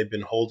inventory that they've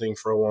been holding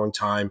for a long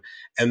time,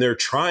 and they're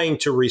trying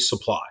to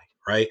resupply,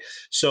 right?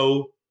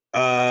 So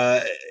now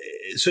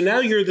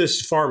you're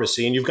this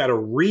pharmacy and you've got to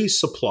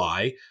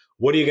resupply.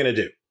 What are you going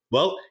to do?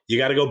 Well, you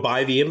got to go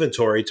buy the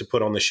inventory to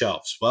put on the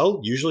shelves.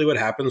 Well, usually what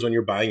happens when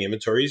you're buying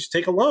inventory is you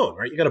take a loan,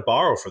 right? You got to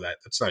borrow for that.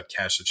 That's not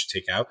cash that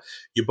you take out.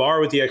 You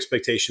borrow with the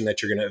expectation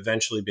that you're going to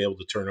eventually be able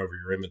to turn over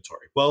your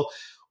inventory. Well,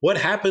 what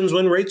happens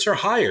when rates are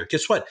higher?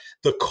 Guess what?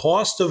 The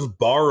cost of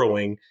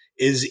borrowing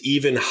is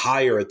even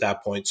higher at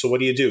that point. So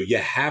what do? You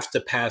have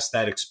to pass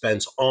that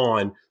expense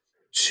on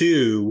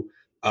to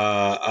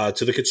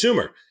the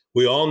consumer.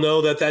 We all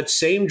know that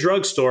same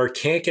drugstore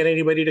can't get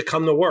anybody to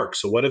come to work.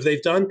 So what have they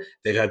done?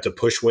 They've had to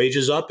push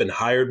wages up and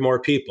hired more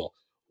people.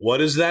 What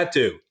does that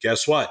do?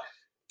 Guess what?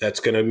 That's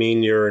going to mean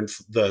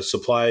the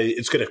supply,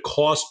 it's going to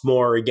cost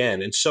more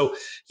again. And so,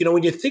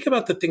 when you think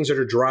about the things that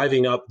are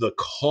driving up the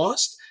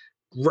cost,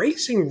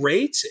 raising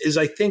rates is,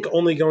 I think,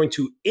 only going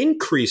to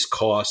increase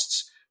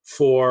costs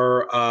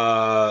for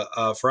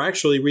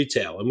actually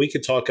retail. And we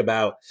could talk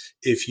about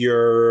if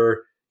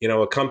you're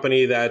a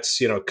company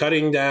that's,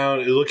 cutting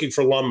down, looking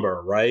for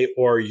lumber, right?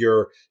 Or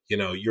you're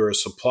a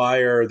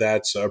supplier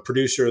that's a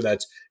producer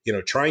that's,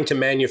 trying to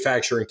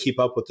manufacture and keep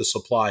up with the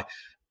supply.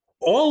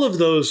 All of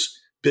those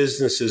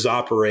businesses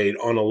operate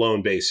on a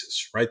loan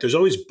basis, right? There's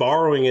always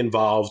borrowing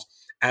involved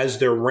as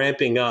they're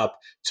ramping up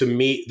to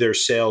meet their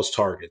sales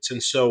targets.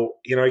 And so,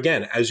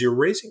 again, as you're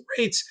raising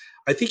rates,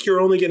 I think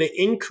you're only going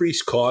to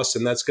increase costs,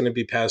 and that's going to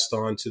be passed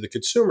on to the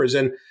consumers.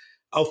 And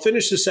I'll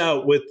finish this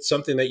out with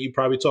something that you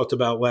probably talked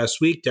about last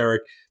week,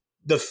 Derek.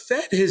 The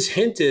Fed has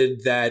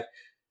hinted that,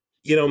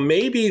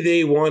 maybe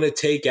they want to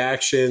take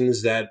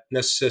actions that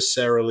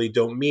necessarily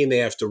don't mean they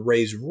have to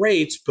raise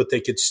rates, but they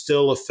could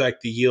still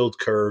affect the yield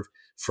curve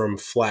from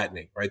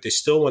flattening, right? They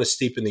still want to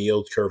steepen the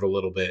yield curve a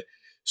little bit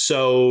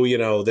So,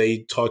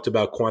 they talked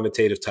about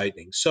quantitative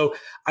tightening. So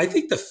I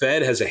think the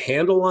Fed has a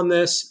handle on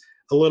this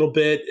a little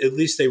bit. At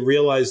least they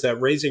realize that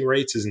raising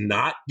rates is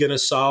not going to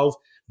solve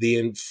the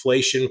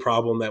inflation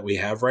problem that we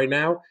have right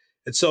now.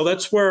 And so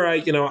that's where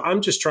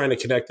I'm just trying to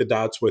connect the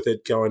dots with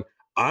it going,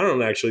 I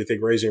don't actually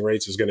think raising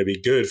rates is going to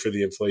be good for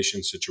the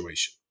inflation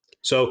situation.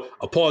 So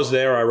I'll pause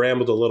there. I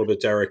rambled a little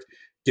bit, Derek.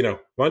 Why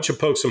don't you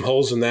poke some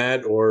holes in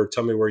that or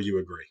tell me where you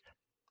agree?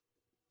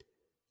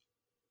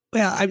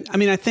 Well,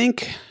 I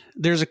think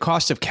there's a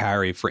cost of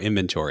carry for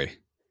inventory.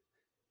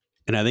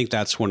 And I think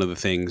that's one of the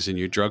things in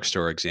your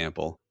drugstore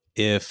example.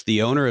 If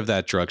the owner of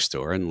that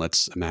drugstore, and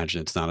let's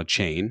imagine it's not a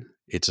chain,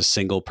 it's a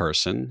single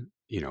person,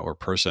 or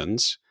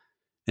persons,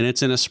 and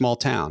it's in a small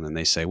town, and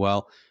they say,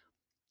 well,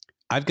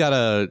 I've got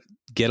to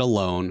get a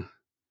loan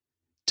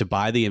to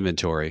buy the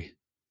inventory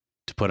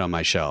to put on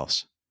my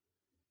shelves.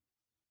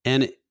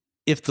 And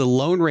if the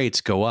loan rates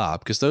go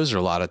up, because those are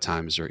a lot of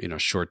times are,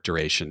 short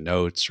duration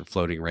notes or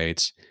floating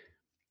rates,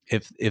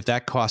 if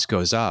that cost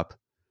goes up,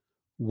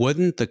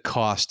 wouldn't the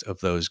cost of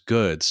those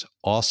goods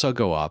also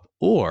go up?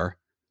 Or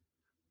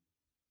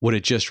would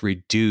it just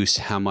reduce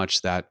how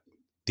much that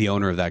the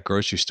owner of that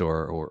grocery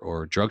store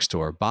or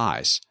drugstore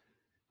buys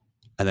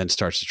and then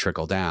starts to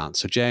trickle down?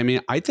 So Jay,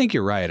 I think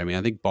you're right.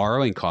 I think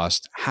borrowing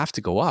costs have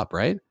to go up,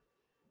 right?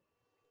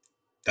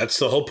 That's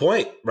the whole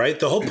point, right?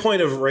 The whole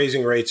point of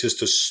raising rates is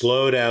to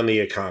slow down the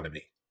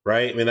economy,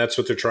 right? That's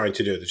what they're trying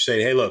to do. They're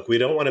saying, hey, look, we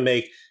don't want to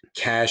make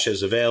cash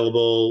as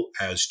available,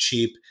 as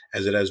cheap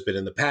as it has been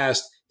in the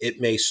past. It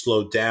may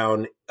slow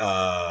down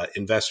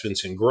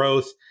investments in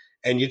growth.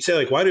 And you'd say,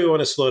 like, why do we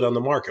want to slow down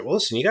the market? Well,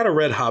 listen, you got a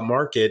red hot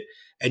market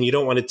and you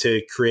don't want it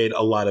to create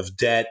a lot of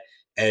debt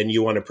and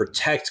you want to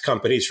protect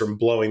companies from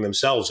blowing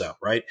themselves out,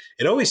 right?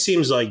 It always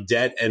seems like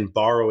debt and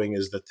borrowing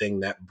is the thing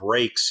that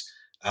breaks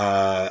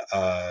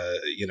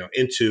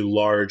into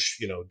large,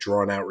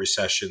 drawn out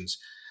recessions.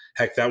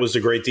 Heck, that was the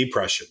Great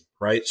Depression,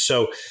 right?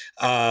 So,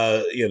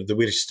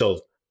 we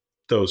still,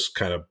 those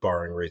kind of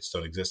borrowing rates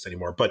don't exist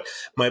anymore. But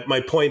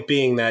my point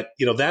being that,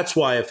 that's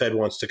why a Fed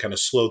wants to kind of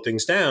slow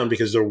things down,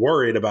 because they're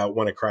worried about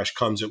when a crash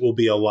comes, it will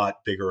be a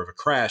lot bigger of a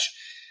crash.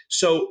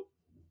 So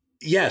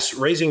yes,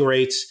 raising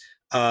rates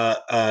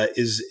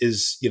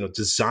is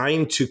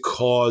designed to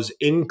cause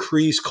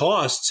increased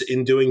costs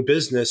in doing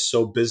business,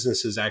 so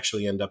businesses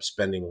actually end up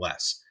spending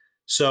less.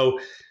 So,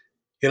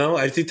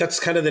 I think that's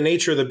kind of the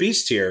nature of the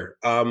beast here.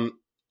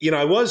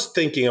 I was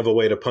thinking of a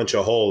way to punch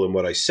a hole in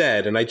what I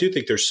said, and I do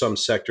think there's some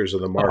sectors of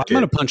the market. I'm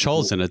going to punch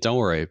holes in it. Don't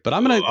worry, but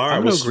I'm going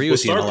to agree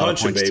with you on a lot of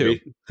points too.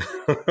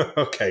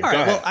 Okay, all go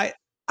right. ahead. Well,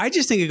 I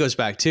just think it goes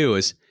back to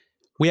is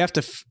we have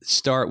to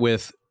start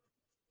with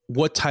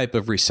what type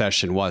of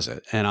recession was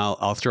it? And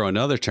I'll throw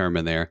another term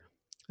in there.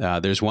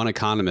 There's one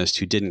economist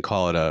who didn't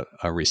call it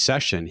a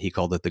recession. He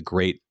called it the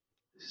Great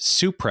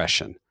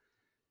Suppression,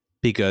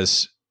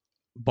 because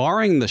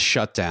barring the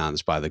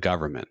shutdowns by the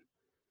government,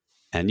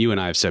 and you and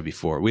I have said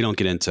before, we don't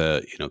get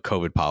into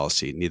COVID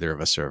policy. Neither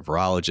of us are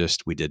virologists.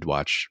 We did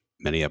watch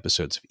many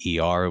episodes of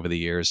ER over the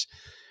years.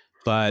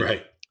 But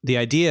right. The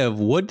idea of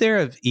would there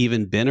have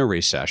even been a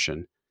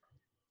recession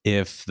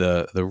if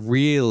the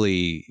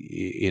really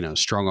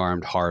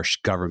strong-armed, harsh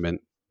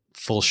government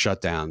full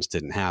shutdowns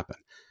didn't happen?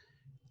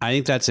 I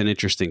think that's an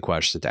interesting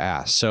question to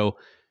ask. So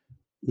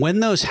when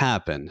those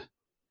happen,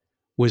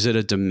 was it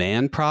a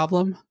demand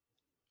problem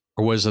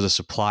or was it a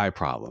supply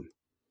problem?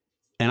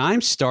 And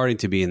I'm starting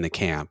to be in the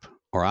camp,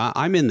 or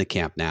I'm in the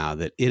camp now,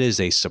 that it is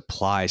a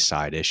supply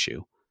side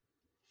issue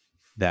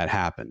that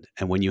happened.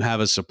 And when you have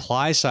a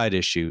supply side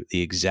issue,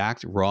 the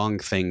exact wrong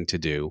thing to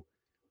do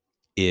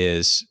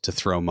is to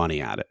throw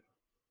money at it.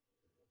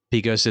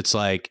 Because it's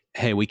like,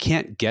 hey, we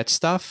can't get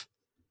stuff.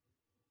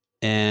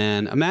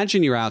 And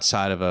imagine you're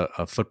outside of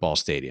a football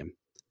stadium,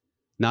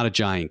 not a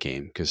Giant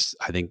game, because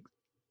I think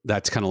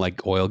that's kind of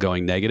like oil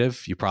going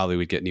negative. You probably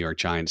would get New York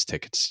Giants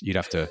tickets. You'd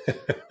have to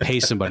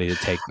pay somebody to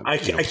take them. I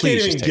can't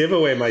even give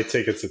away my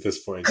tickets at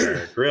this point,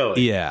 Derek.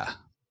 Really? Yeah.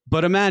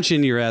 But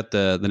imagine you're at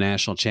the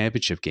national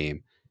championship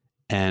game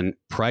and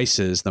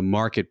the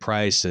market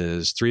price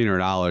is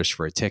 $300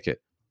 for a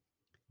ticket.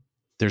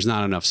 There's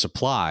not enough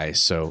supply,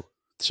 so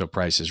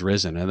price has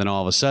risen. And then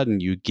all of a sudden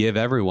you give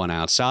everyone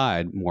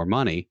outside more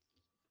money.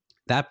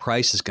 That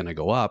price is going to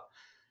go up,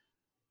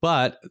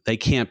 but they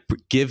can't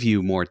give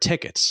you more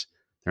tickets.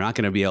 They're not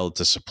going to be able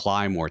to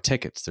supply more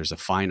tickets. There's a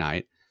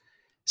finite.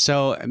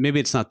 So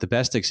maybe it's not the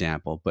best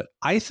example, but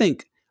I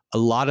think a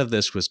lot of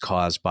this was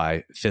caused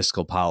by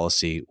fiscal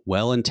policy,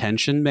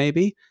 well-intentioned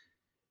maybe,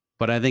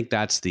 but I think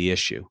that's the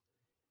issue.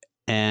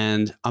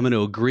 And I'm going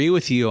to agree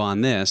with you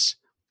on this.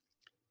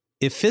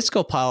 If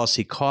fiscal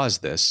policy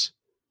caused this,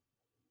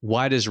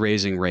 why does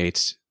raising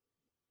rates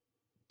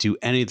do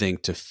anything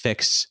to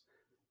fix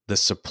the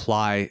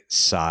supply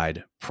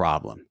side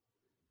problem?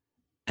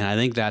 And I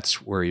think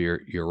that's where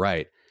you're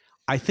right.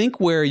 I think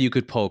where you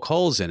could poke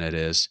holes in it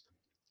is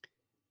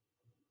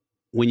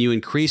when you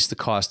increase the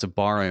cost of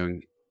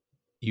borrowing,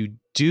 you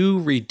do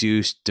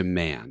reduce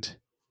demand.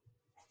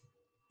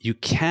 You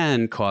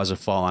can cause a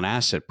fall in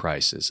asset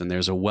prices, and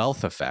there's a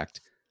wealth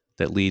effect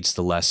that leads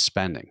to less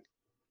spending.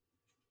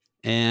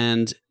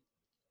 And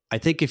I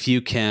think if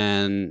you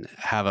can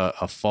have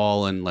a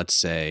fall in, let's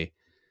say,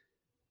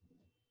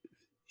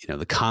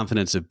 the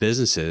confidence of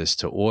businesses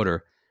to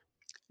order,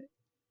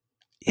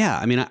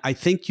 I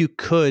think you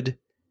could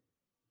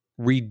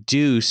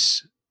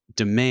reduce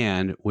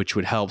demand, which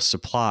would help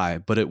supply,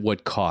 but at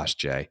what cost,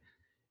 Jay?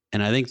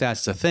 And I think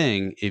that's the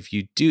thing. If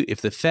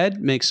the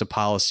Fed makes a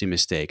policy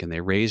mistake and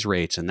they raise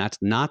rates, and that's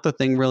not the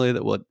thing really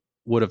that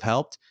would have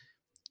helped,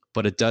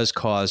 but it does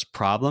cause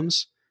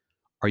problems.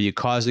 Are you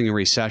causing a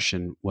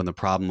recession when the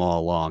problem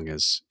all along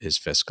is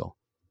fiscal?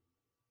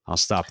 I'll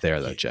stop there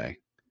though, Jay.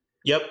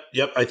 Yep.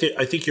 I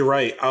think you're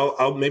right.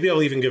 I'll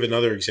even give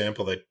another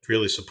example that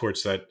really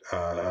supports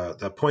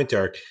that point,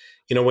 Derek.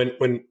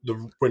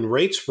 When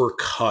rates were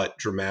cut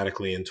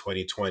dramatically in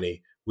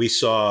 2020, we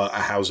saw a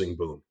housing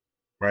boom,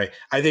 right?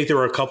 I think there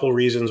were a couple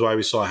reasons why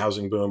we saw a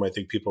housing boom. I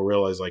think people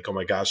realized, like, oh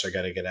my gosh, I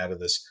got to get out of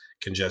this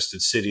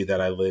congested city that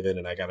I live in,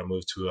 and I got to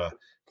move to a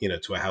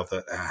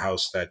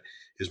house that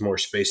is more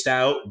spaced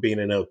out. Being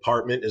in an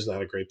apartment is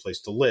not a great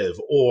place to live.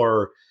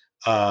 Or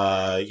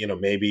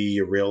maybe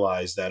you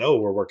realize that,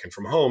 we're working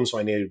from home, so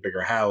I need a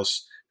bigger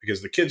house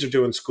because the kids are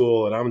doing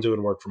school and I'm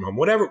doing work from home.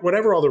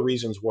 Whatever all the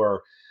reasons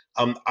were.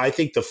 I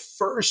think the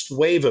first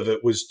wave of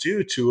it was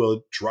due to a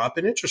drop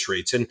in interest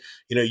rates. And,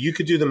 you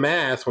could do the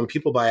math. When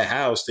people buy a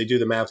house, they do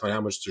the math on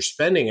how much they're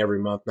spending every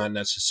month, not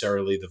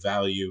necessarily the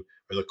value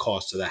or the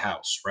cost of the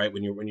house, right?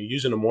 When you're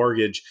using a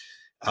mortgage,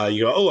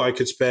 you go, I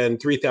could spend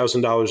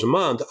 $3,000 a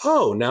month.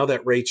 Now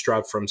that rates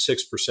dropped from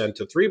 6%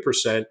 to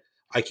 3%,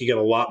 I could get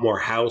a lot more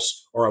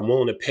house, or I'm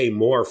willing to pay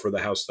more for the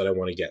house that I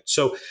want to get.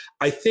 So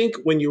I think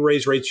when you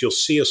raise rates, you'll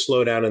see a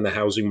slowdown in the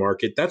housing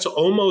market. That's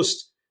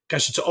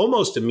it's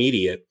almost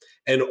immediate.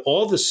 And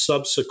all the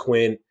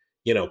subsequent,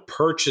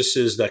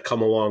 purchases that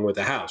come along with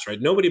the house, right?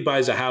 Nobody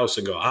buys a house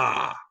and go,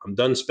 I'm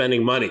done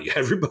spending money.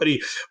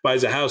 Everybody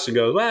buys a house and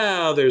goes,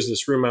 well, there's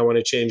this room I want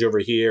to change over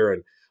here,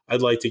 and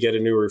I'd like to get a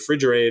new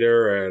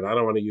refrigerator, and I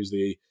don't want to use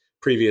the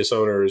previous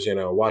owner's,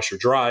 washer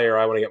dryer.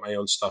 I want to get my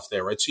own stuff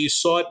there, right? So you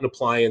saw it in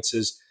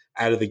appliances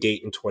out of the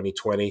gate in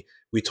 2020.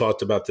 We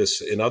talked about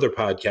this in other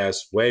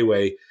podcasts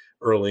way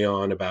early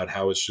on about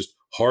how it's just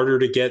harder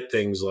to get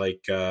things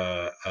like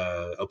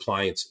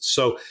appliances.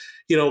 So,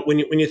 when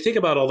you think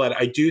about all that,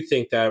 I do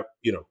think that,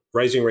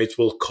 rising rates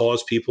will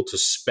cause people to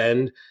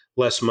spend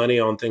less money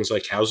on things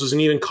like houses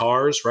and even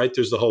cars, right?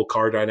 There's the whole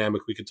car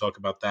dynamic. We could talk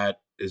about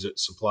that. Is it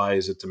supply?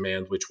 Is it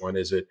demand? Which one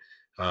is it?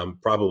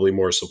 Probably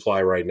more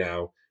supply right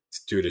now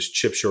due to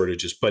chip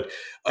shortages. But,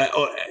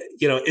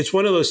 it's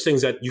one of those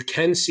things that you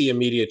can see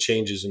immediate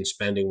changes in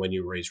spending when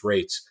you raise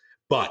rates.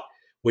 But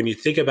when you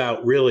think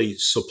about really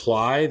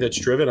supply that's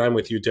driven, I'm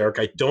with you, Derek.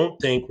 I don't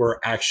think we're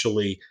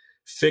actually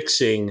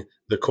fixing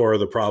the core of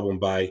the problem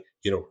by,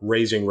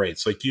 raising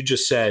rates. Like you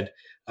just said,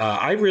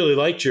 I really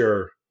liked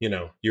your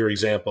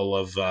example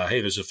of, hey,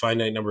 there's a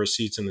finite number of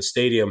seats in the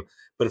stadium,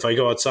 but if I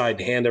go outside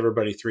and hand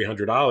everybody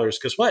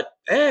 $300, guess what?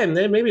 And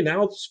then maybe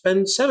now I'll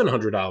spend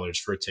 $700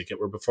 for a ticket,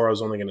 where before I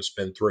was only going to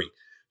spend $300.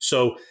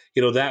 So,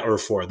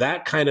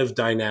 that kind of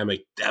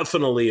dynamic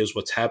definitely is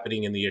what's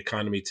happening in the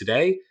economy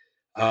today.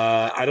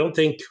 I don't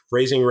think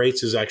raising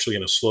rates is actually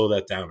going to slow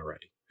that down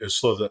already.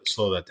 Slow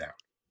that down.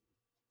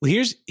 Well,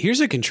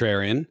 here's a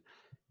contrarian.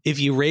 If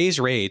you raise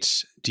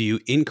rates, do you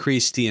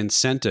increase the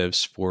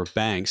incentives for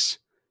banks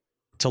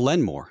to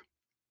lend more?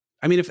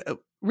 I mean, if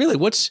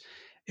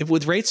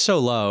with rates so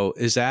low,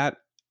 is that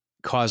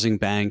causing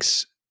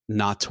banks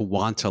not to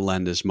want to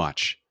lend as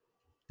much?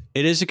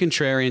 It is a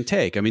contrarian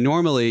take. I mean,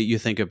 normally you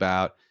think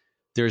about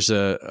there's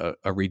a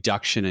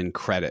reduction in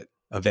credit,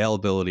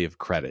 availability of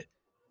credit.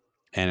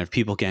 And if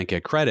people can't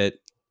get credit,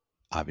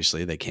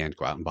 obviously they can't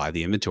go out and buy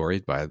the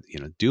inventory,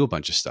 do a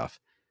bunch of stuff.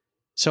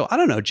 So I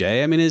don't know,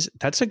 Jay. I mean,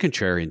 that's a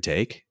contrarian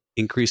take.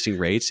 Increasing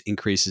rates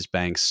increases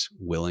banks'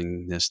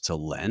 willingness to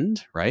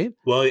lend, right?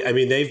 Well, I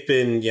mean, they've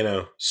been,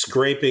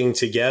 scraping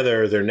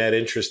together their net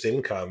interest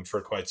income for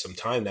quite some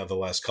time now, the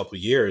last couple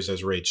of years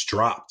as rates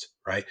dropped,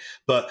 right?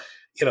 But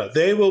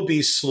they will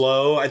be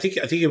slow. I think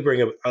you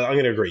bring up, I'm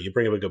going to agree. You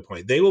bring up a good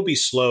point. They will be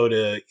slow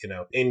to,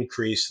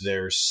 increase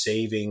their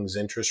savings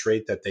interest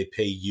rate that they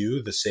pay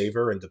you, the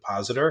saver and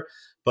depositor,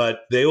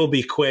 but they will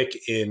be quick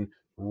in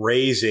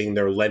raising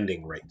their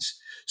lending rates.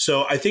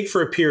 So I think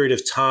for a period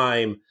of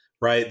time,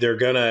 right, they're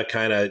going to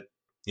kind of,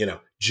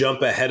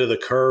 jump ahead of the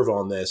curve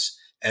on this.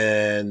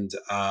 And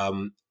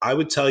I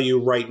would tell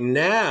you right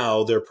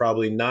now, they're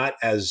probably not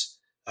as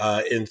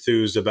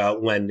enthused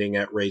about lending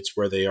at rates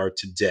where they are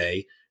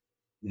today,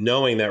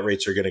 knowing that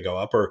rates are going to go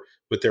up, or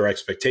with their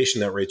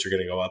expectation that rates are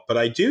going to go up. But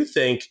I do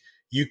think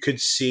you could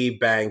see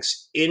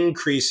banks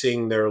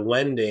increasing their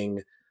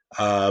lending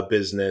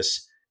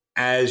business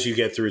as you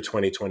get through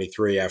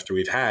 2023 after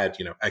we've had,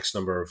 X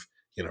number of,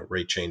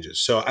 rate changes.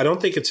 So I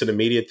don't think it's an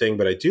immediate thing,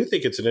 but I do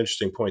think it's an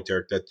interesting point,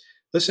 Derek, that,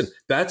 listen,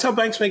 that's how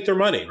banks make their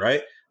money,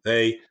 right?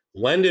 They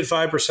lend at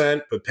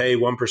 5%, but pay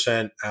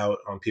 1% out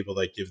on people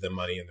that give them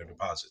money in their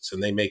deposits.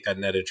 And they make that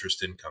net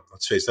interest income.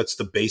 Let's face it, that's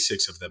the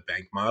basics of the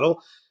bank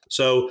model.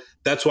 So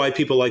that's why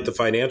people like the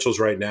financials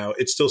right now.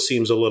 It still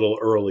seems a little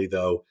early,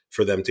 though,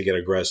 for them to get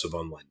aggressive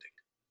on lending.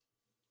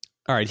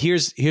 All right,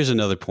 here's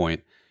another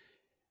point.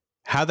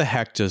 How the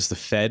heck does the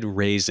Fed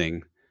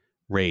raising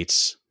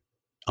rates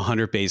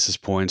 100 basis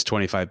points,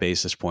 25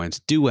 basis points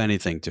do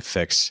anything to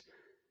fix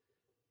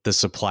the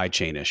supply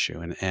chain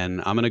issue?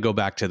 And I'm going to go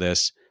back to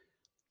this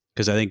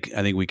because I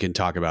think we can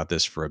talk about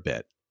this for a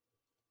bit.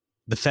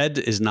 The Fed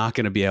is not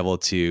going to be able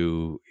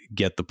to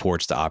get the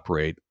ports to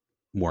operate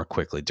more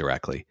quickly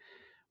directly.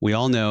 We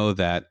all know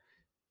that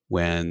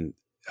when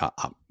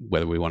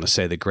whether we want to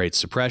say the Great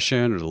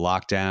Suppression or the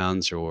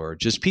lockdowns or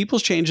just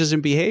people's changes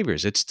in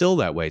behaviors, it's still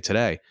that way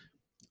today.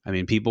 I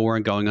mean, people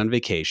weren't going on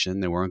vacation,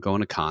 they weren't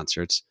going to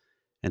concerts,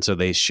 and so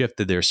they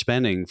shifted their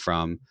spending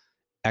from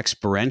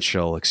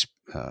experiential,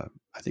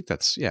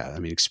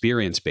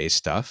 experience-based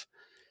stuff.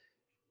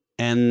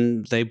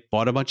 And they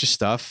bought a bunch of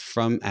stuff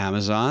from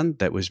Amazon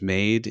that was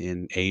made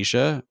in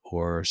Asia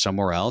or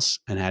somewhere else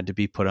and had to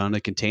be put on a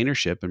container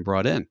ship and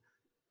brought in.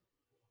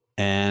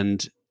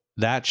 And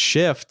that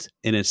shift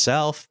in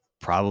itself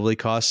probably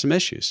caused some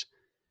issues.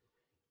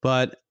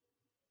 But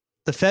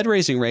the Fed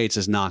raising rates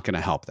is not going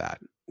to help that.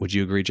 Would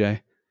you agree,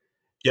 Jay?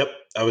 Yep,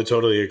 I would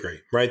totally agree.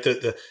 Right,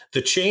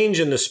 the change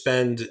in the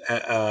spend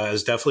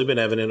has definitely been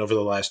evident over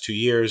the last 2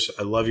 years.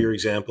 I love your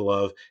example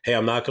of, hey,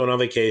 I'm not going on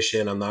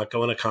vacation, I'm not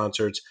going to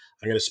concerts,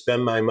 I'm going to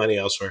spend my money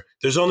elsewhere.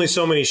 There's only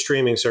so many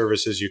streaming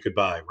services you could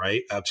buy,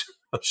 right? I'm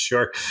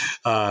sure,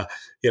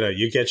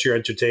 you get your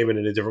entertainment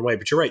in a different way.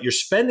 But you're right, you're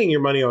spending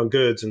your money on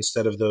goods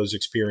instead of those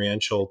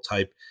experiential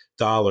type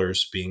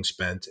dollars being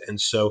spent. And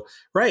so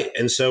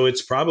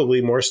it's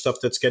probably more stuff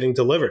that's getting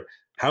delivered.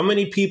 How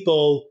many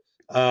people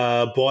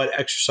bought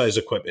exercise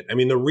equipment? I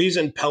mean, the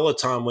reason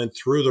Peloton went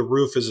through the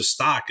roof as a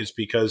stock is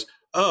because,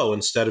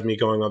 instead of me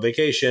going on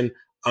vacation,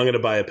 I'm going to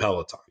buy a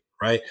Peloton,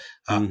 right?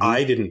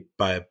 I didn't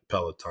buy a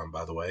Peloton,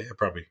 by the way. I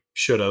probably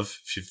should have,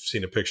 if you've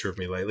seen a picture of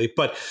me lately.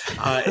 But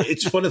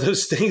it's one of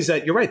those things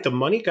that you're right. The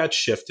money got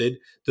shifted.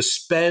 The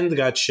spend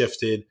got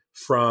shifted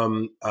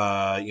from,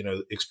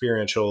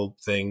 experiential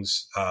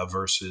things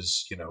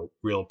versus,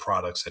 real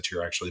products that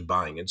you're actually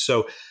buying. And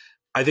so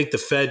I think the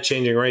Fed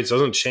changing rates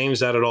doesn't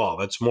change that at all.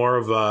 That's more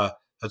of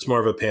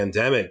a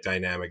pandemic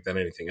dynamic than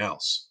anything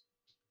else.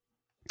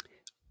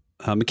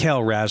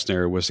 Mikhail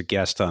Rasner was a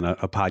guest on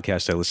a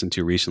podcast I listened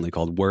to recently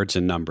called Words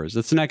and Numbers.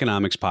 It's an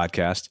economics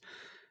podcast,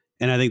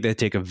 and I think they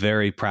take a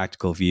very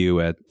practical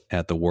view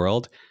at the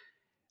world.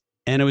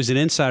 And it was an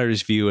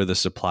insider's view of the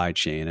supply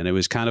chain, and it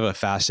was kind of a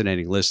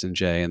fascinating listen,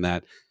 Jay, in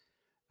that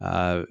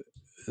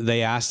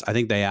they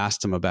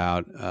asked him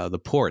about the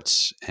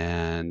ports.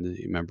 And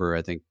you remember,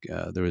 I think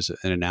there was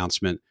an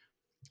announcement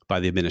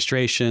by the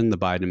administration, the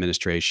Biden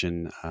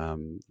administration,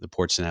 the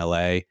ports in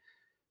LA,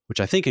 which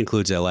I think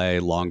includes LA,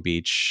 Long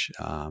Beach,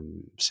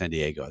 San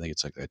Diego. I think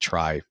it's like a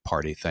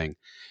tri-party thing.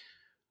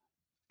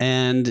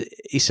 And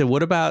he said,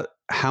 what about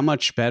how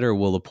much better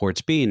will the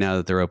ports be now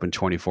that they're open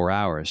 24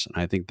 hours?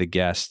 And I think the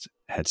guest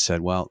had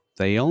said, well,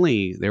 they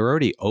were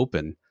already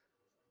open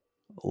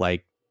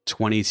like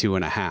 22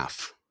 and a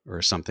half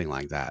or something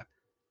like that.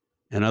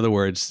 In other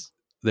words,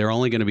 they're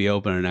only going to be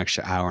open an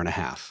extra hour and a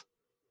half.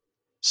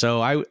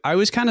 So I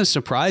was kind of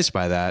surprised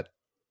by that.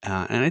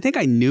 And I think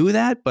I knew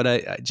that, but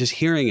I just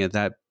hearing it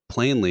that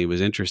plainly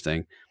was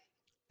interesting.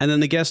 And then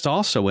the guest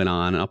also went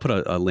on, and I'll put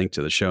a link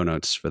to the show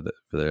notes for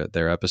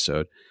their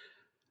episode,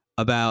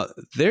 about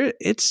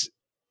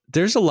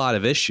there's a lot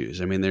of issues.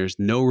 I mean, there's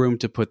no room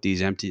to put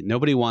these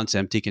nobody wants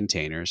empty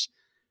containers.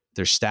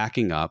 They're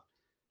stacking up.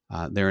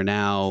 There are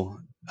now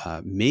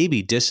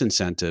maybe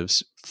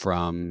disincentives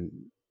from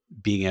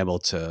being able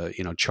to,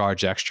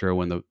 charge extra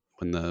when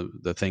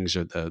the things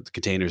are the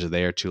containers are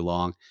there too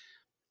long.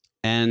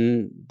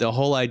 And the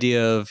whole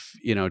idea of,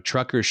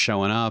 truckers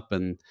showing up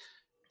and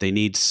they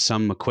need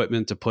some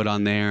equipment to put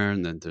on there,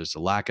 and then there's a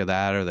lack of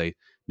that, or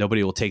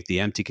nobody will take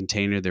the empty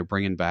container they're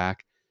bringing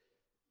back.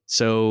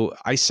 So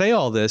I say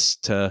all this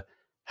to,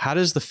 how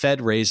does the Fed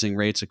raising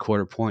rates a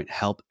quarter point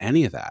help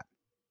any of that?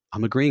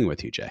 I'm agreeing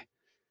with you, Jay.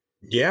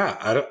 Yeah,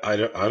 I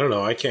don't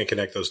know. I can't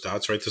connect those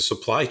dots, right? The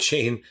supply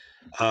chain.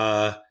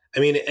 I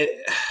mean,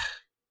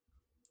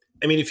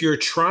 if you're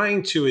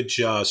trying to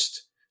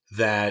adjust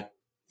that,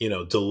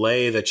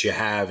 delay that you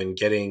have in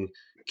getting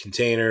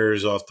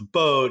containers off the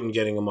boat and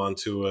getting them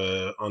onto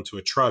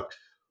a truck,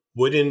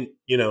 wouldn't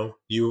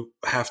you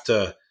have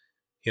to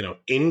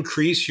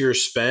increase your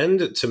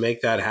spend to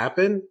make that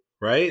happen,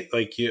 right?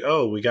 Like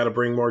we got to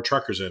bring more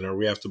truckers in, or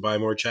we have to buy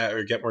more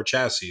or get more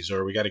chassis,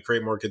 or we got to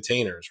create more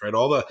containers, right?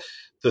 All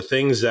the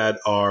things that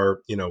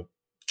are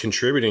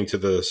contributing to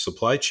the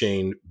supply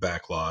chain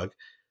backlog.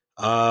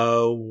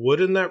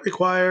 Wouldn't that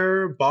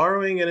require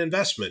borrowing and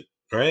investment?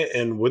 Right.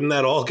 And wouldn't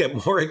that all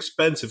get more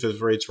expensive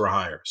if rates were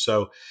higher?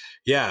 So,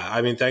 yeah,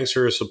 I mean, thanks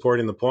for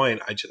supporting the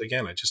point. I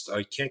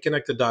can't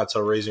connect the dots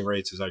how raising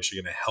rates is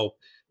actually going to help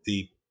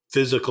the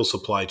physical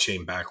supply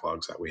chain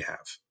backlogs that we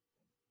have.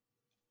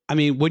 I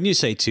mean, wouldn't you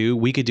say too,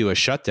 we could do a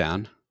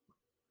shutdown?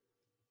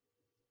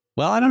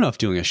 Well, I don't know if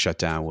doing a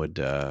shutdown would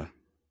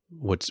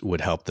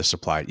help the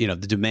supply, the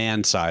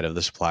demand side of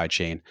the supply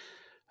chain.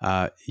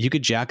 You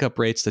could jack up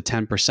rates to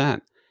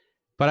 10%,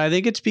 but I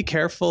think it's be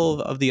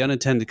careful of the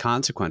unintended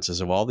consequences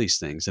of all these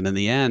things. And in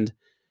the end,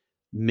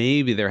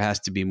 maybe there has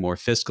to be more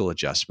fiscal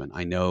adjustment.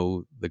 I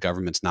know the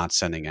government's not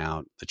sending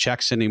out the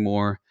checks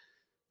anymore.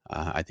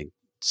 I think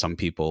some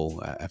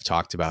people have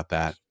talked about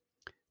that.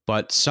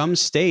 But some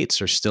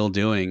states are still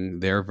doing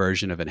their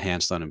version of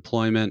enhanced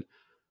unemployment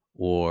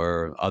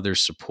or other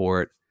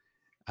support.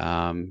 So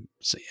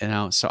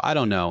I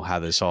don't know how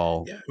this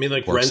all. Yeah, I mean,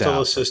 like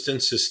rental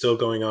assistance is still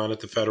going on at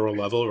the federal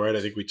level, right?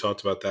 I think we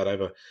talked about that. I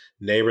have a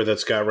neighbor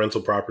that's got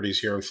rental properties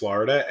here in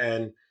Florida,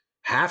 and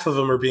half of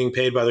them are being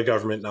paid by the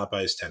government, not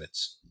by his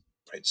tenants,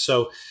 right?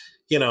 So,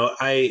 you want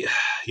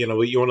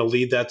to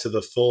lead that to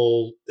the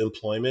full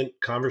employment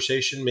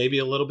conversation, maybe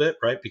a little bit,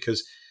 right?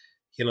 Because,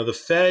 the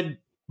Fed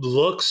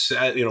looks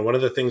at, one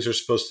of the things they're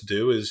supposed to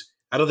do is,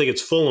 I don't think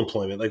it's full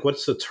employment. Like,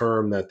 what's the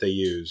term that they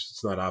use?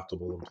 It's not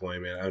optimal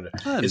employment. I don't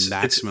know. It's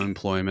maximum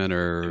employment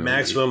or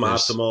maximum,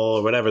 optimal,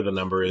 or whatever the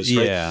number is.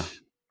 Yeah.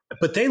 Right?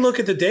 But they look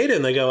at the data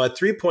and they go, at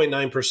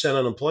 3.9%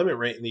 unemployment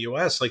rate in the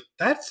U.S., like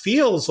that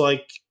feels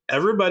like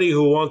everybody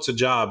who wants a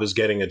job is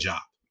getting a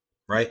job,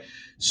 right?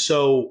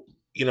 So,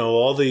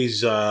 all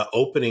these job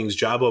openings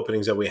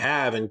that we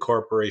have, and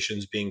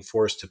corporations being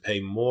forced to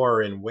pay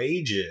more in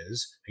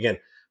wages. Again,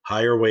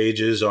 higher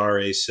wages are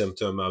a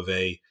symptom of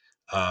a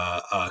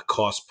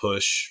cost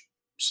push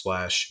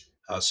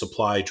 /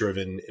 supply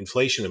driven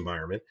inflation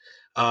environment.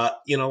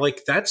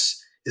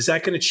 Is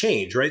that going to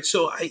change? Right.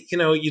 So,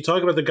 you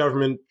talk about the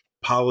government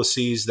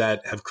policies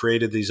that have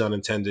created these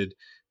unintended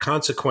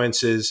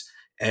consequences,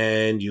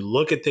 and you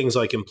look at things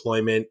like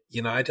employment,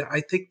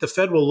 I think the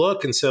Fed will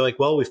look and say, like,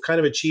 well, we've kind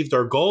of achieved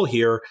our goal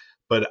here,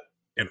 but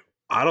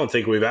I don't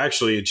think we've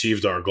actually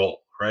achieved our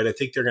goal. Right. I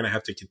think they're going to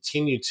have to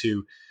continue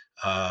to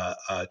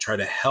try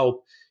to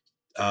help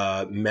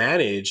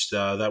manage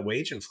that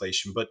wage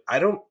inflation. But I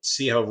don't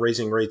see how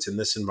raising rates in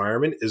this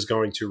environment is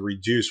going to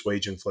reduce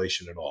wage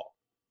inflation at all,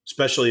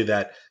 especially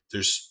that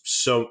there's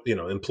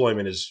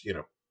employment is,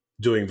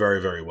 doing very,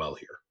 very well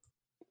here.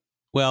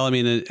 Well, I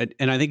mean,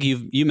 and I think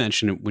you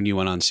mentioned it when you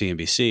went on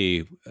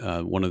CNBC,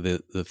 one of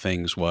the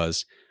things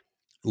was,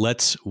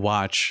 let's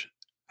watch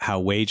how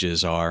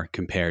wages are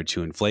compared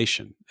to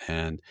inflation.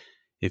 And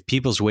if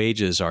people's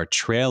wages are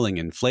trailing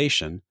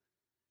inflation,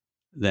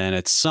 then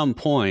at some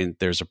point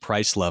there's a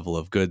price level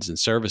of goods and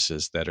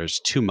services that is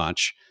too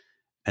much.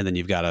 And then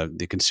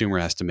the consumer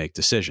has to make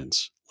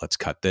decisions. Let's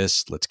cut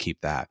this, let's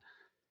keep that.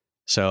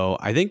 So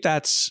I think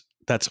that's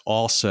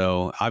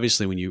also,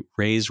 obviously, when you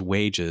raise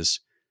wages,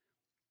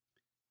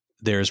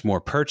 there's more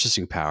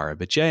purchasing power.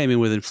 But Jay, I mean,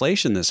 with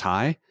inflation this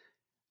high,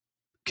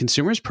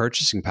 consumers'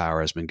 purchasing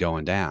power has been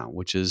going down,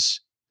 which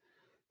is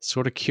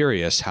sort of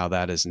curious how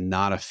that has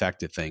not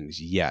affected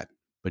things yet.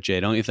 But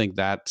Jay, don't you think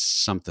that's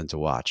something to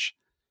watch?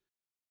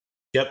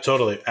 Yep,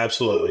 totally.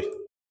 Absolutely.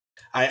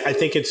 I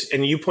think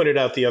and you pointed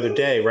out the other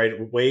day, right?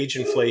 Wage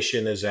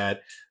inflation is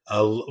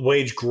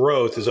wage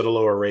growth is at a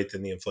lower rate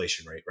than the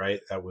inflation rate, right?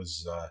 That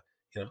was,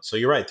 so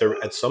you're right. There,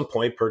 at some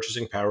point,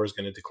 purchasing power is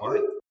going to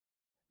decline.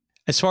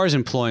 As far as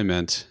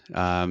employment,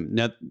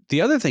 now the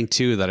other thing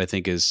too that I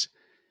think is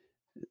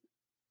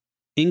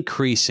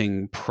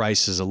increasing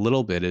prices a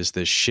little bit is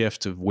the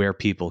shift of where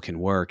people can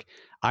work.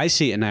 I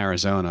see it in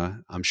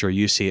Arizona. I'm sure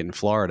you see it in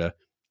Florida,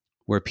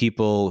 where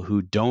people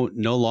who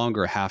no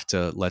longer have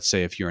to, let's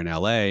say if you're in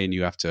LA and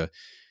you have to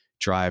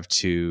drive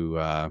to,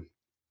 I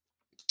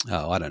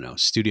don't know,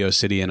 Studio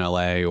City in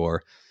LA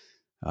or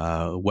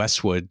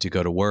Westwood to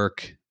go to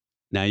work.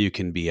 Now you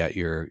can be at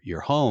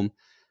your home.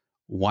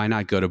 Why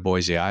not go to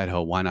Boise,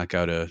 Idaho? Why not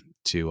go to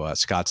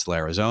Scottsdale,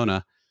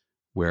 Arizona,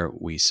 where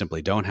we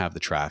simply don't have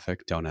the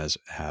traffic, don't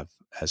have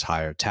as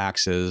higher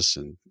taxes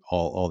and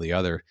all the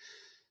other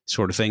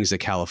sort of things that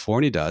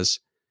California does?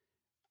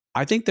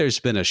 I think there's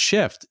been a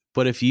shift.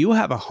 But if you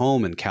have a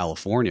home in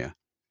California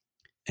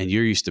and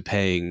you're used to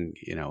paying,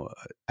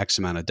 X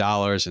amount of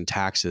dollars in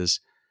taxes,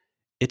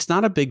 it's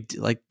not a big,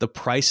 like the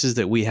prices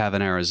that we have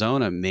in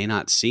Arizona may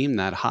not seem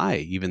that high,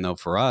 even though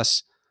for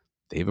us,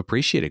 they've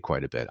appreciated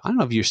quite a bit. I don't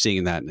know if you're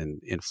seeing that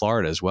in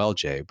Florida as well,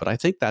 Jay, but I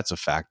think that's a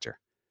factor.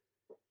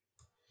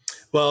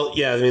 Well,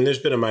 yeah, I mean, there's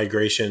been a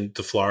migration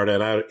to Florida,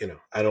 and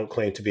I don't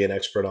claim to be an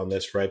expert on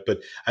this, right?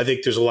 But I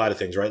think there's a lot of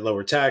things, right?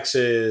 Lower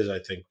taxes, I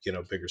think,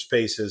 bigger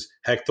spaces,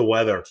 heck, the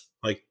weather.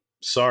 Like,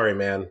 sorry,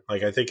 man.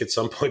 Like, I think at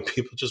some point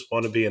people just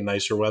want to be in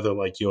nicer weather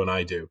like you and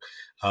I do.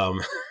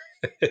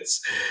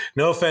 It's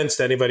no offense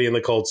to anybody in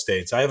the cold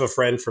states. I have a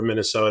friend from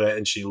Minnesota,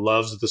 and she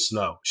loves the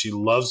snow. She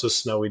loves a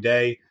snowy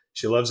day.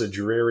 She loves a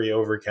dreary,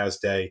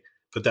 overcast day.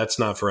 But that's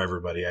not for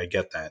everybody. I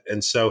get that.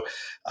 And so,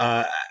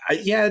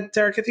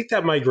 Derek, I think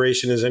that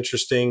migration is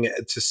interesting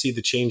to see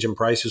the change in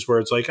prices where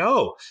it's like,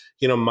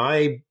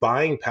 my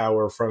buying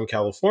power from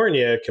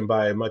California can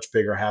buy a much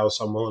bigger house.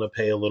 I'm willing to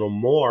pay a little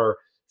more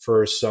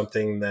for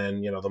something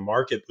than, the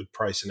market would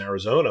price in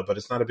Arizona. But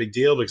it's not a big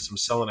deal because I'm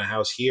selling a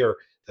house here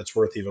that's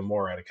worth even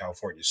more out of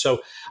California.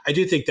 So I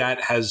do think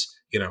that has,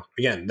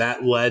 again,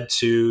 that led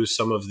to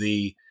some of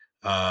the,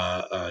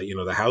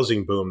 the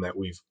housing boom that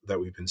we've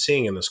been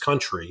seeing in this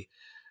country.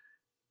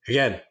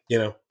 Again,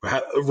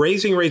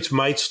 raising rates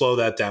might slow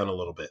that down a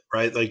little bit,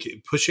 right? Like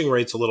pushing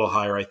rates a little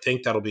higher. I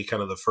think that'll be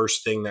kind of the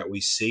first thing that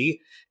we see.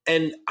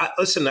 And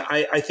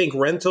I think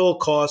rental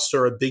costs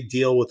are a big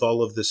deal with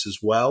all of this as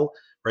well,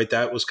 right?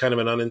 That was kind of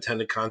an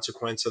unintended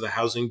consequence of the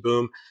housing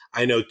boom.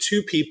 I know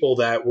two people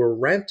that were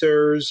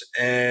renters,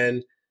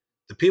 and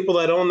the people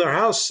that own their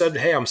house said,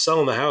 hey, I'm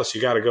selling the house.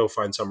 You got to go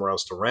find somewhere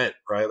else to rent,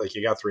 right? Like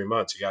you got 3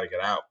 months, you got to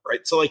get out,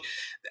 right? So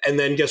and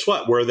then guess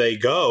what? Where they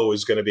go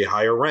is going to be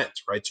higher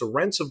rent, right? So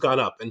rents have gone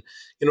up. And,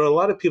 a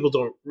lot of people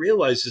don't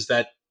realize is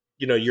that,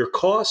 your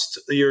cost,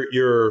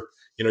 your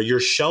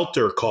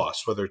shelter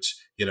costs, whether it's,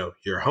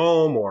 your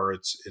home or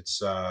it's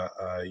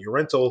your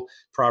rental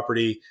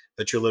property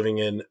that you're living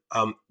in,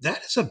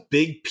 that is a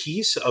big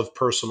piece of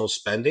personal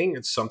spending.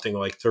 It's something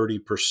like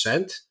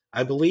 30%.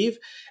 I believe.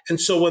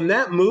 And so when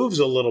that moves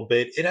a little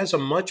bit, it has a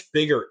much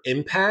bigger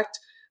impact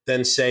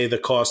than, say, the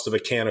cost of a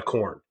can of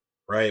corn,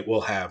 right?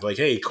 We'll have like,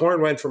 hey,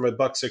 corn went from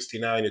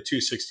 $1.69 to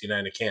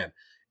 $2.69 a can.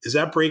 Is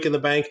that breaking the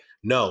bank?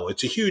 No,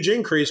 it's a huge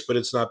increase, but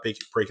it's not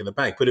breaking the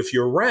bank. But if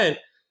your rent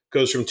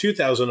goes from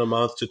 $2,000 a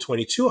month to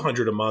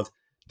 $2,200 a month,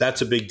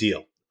 that's a big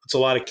deal. It's a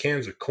lot of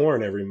cans of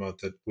corn every month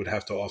that would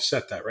have to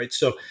offset that, right?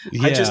 So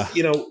yeah. I just,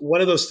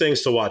 one of those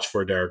things to watch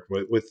for, Derek,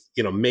 with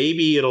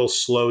maybe it'll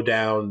slow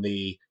down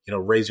the,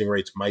 raising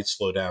rates might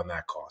slow down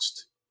that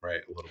cost, right?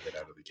 A little bit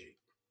out of the gate.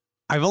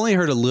 I've only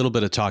heard a little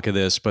bit of talk of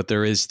this, but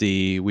there is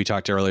we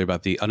talked earlier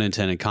about the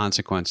unintended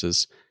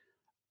consequences.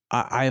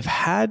 It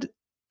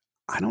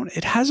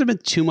hasn't been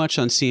too much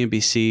on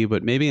CNBC,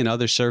 but maybe in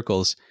other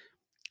circles,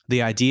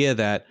 the idea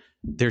that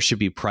there should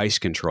be price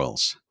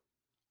controls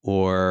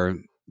or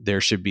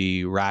there should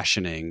be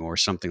rationing or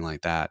something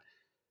like that.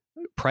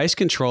 Price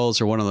controls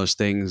are one of those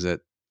things that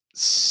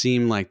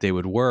seem like they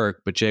would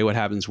work, but Jay, what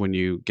happens when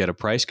you get a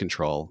price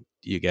control?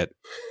 You get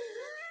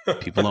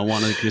people don't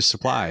want to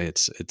supply.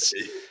 It's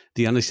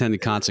the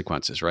unintended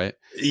consequences, right?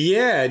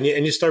 Yeah, and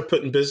you start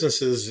putting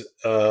businesses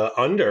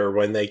under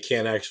when they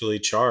can't actually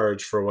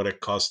charge for what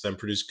it costs them to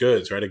produce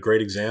goods, right? A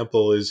great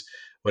example is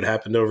what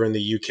happened over in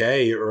the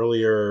UK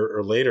earlier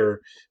or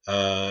later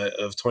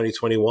of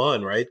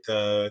 2021, right?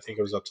 I think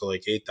it was up to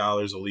like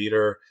 $8 a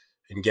liter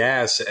in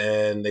gas,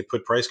 and they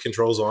put price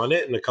controls on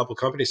it. And a couple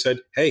companies said,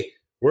 "Hey,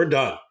 we're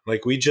done.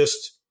 Like we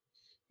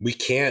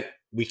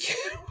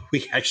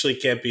actually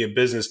can't be a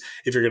business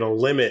if you're going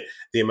to limit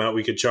the amount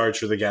we could charge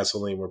for the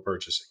gasoline we're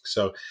purchasing."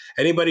 So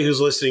anybody who's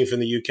listening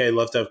from the UK,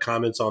 love to have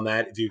comments on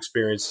that if you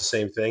experience the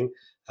same thing,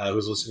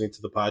 who's listening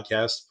to the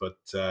podcast. But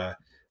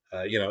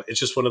it's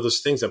just one of those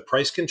things that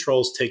price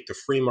controls take the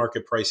free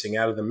market pricing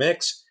out of the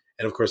mix.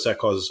 And of course, that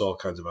causes all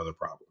kinds of other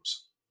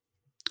problems.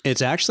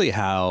 It's actually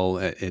how,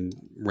 in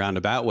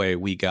roundabout way,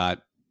 we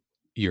got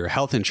your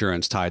health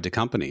insurance tied to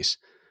companies.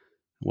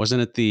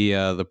 Wasn't it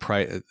the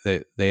price?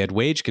 They had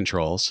wage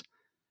controls.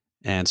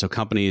 And so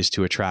companies,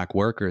 to attract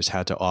workers,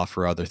 had to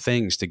offer other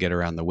things to get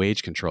around the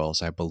wage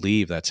controls. I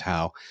believe that's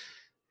how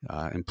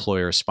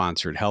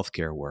employer-sponsored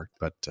healthcare worked.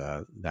 But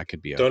that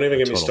could be Don't even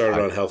get me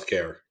started on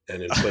healthcare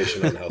and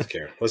inflation on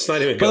healthcare. Let's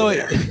not even go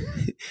there.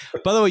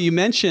 By the way, you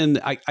mentioned,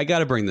 I got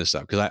to bring this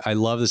up because I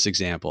love this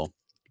example.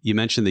 You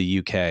mentioned the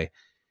UK.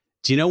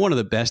 Do you know one of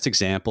the best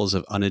examples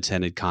of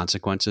unintended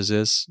consequences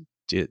is?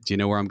 Do you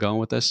know where I'm going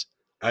with this?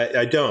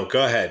 I don't.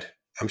 Go ahead.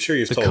 I'm sure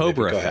you've told me. The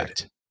Cobra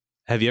effect.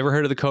 Have you ever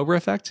heard of the Cobra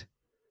effect?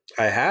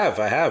 I have.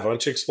 Why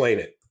don't you explain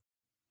it?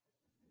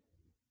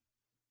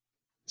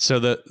 So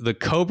the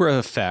Cobra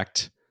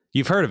effect,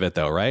 you've heard of it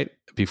though, right?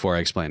 Before I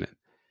explain it.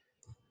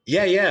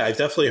 Yeah, I've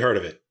definitely heard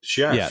of it.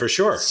 Yeah, for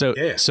sure. So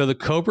the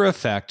Cobra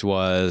effect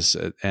was,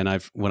 and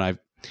I've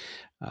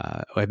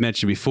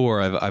mentioned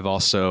before, I've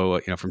also,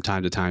 from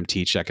time to time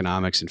teach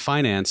economics and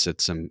finance at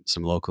some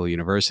local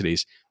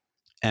universities.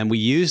 And we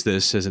use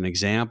this as an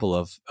example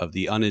of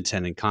the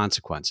unintended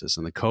consequences.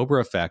 And the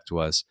Cobra effect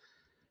was,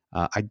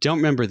 I don't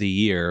remember the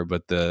year,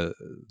 but the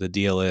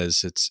deal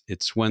is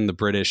it's when the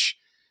British,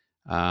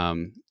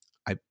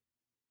 it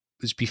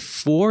was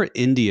before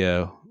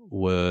India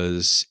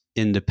was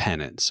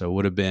independent. So it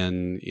would have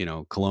been,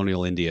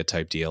 colonial India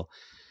type deal.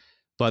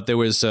 But there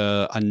was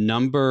a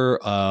number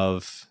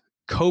of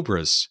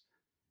cobras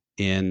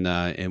in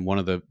one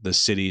of the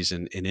cities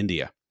in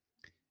India.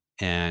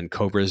 And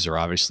cobras are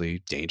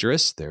obviously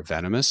dangerous. They're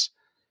venomous.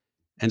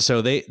 And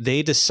so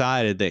they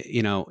decided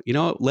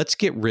that, let's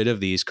get rid of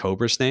these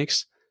cobra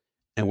snakes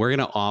and we're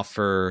going to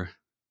offer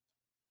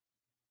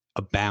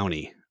a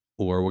bounty,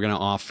 or we're going to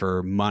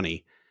offer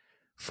money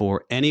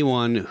for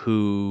anyone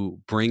who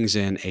brings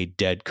in a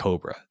dead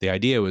cobra. The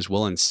idea was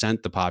we'll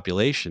incent the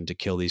population to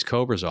kill these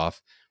cobras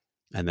off,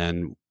 and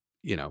then,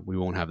 we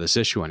won't have this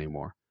issue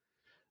anymore.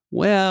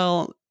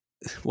 Well,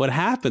 what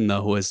happened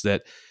though was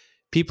that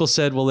people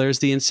said, well, there's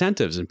the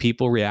incentives, and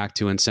people react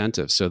to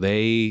incentives. So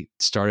they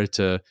started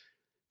to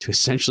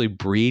essentially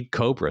breed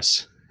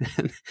cobras.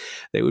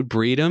 They would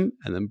breed them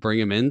and then bring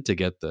them in to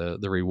get the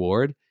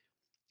reward.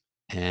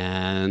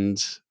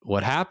 And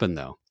what happened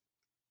though?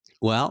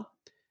 Well,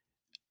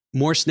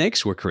 more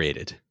snakes were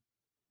created.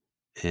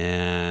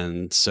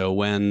 And so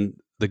when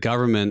the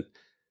government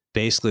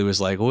basically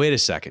was like, well, wait a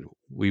second,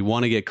 we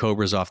want to get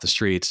cobras off the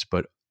streets,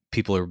 but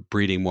people are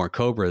breeding more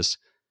cobras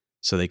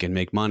so they can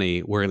make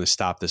money. We're going to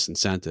stop this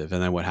incentive.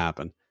 And then what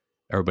happened?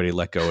 Everybody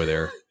let go of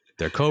their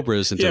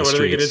cobras into the streets. What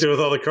are they going to do with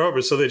all the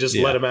cobras? So they just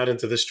let them out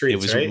into the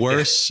streets. It was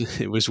worse.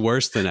 It was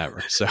worse than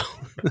ever. So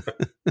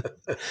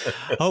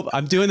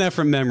I'm doing that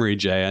from memory,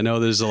 Jay. I know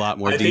there's a lot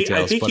more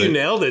details. I think you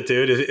nailed it,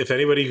 dude. If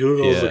anybody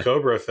Googles the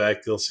Cobra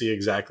effect, you'll see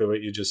exactly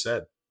what you just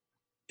said.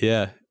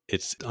 Yeah,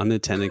 it's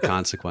unintended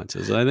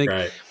consequences. I think,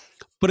 right.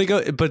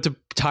 But to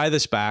tie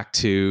this back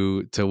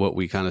to what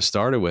we kind of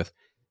started with,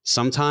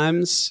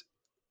 sometimes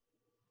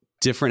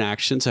different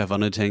actions have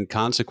unintended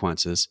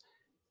consequences,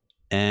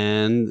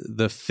 and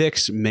the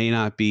fix may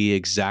not be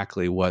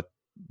exactly what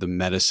the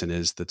medicine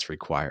is that's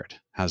required.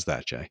 How's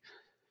that, Jay?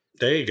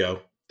 There you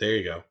go.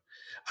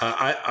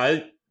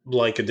 I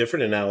like a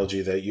different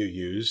analogy that you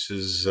use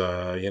is,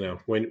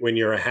 when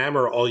you're a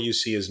hammer, all you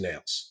see is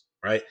nails,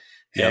 right?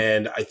 Yep.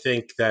 And I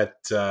think that,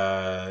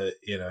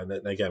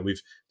 and again,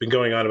 we've been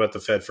going on about the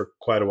Fed for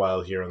quite a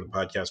while here on the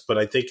podcast, but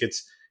I think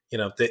it's,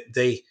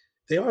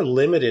 they are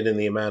limited in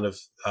the amount of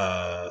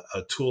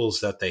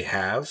tools that they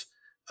have.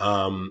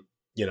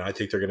 I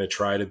think they're going to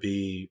try to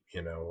be,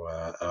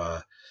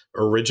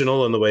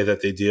 original in the way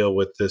that they deal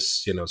with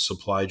this,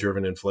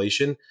 supply-driven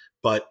inflation.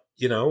 But,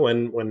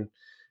 when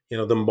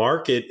the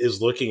market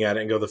is looking at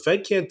it and go, the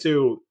Fed can't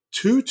do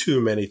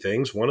too many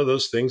things. One of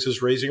those things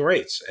is raising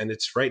rates. And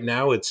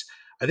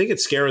I think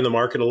it's scaring the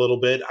market a little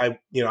bit. I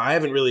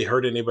haven't really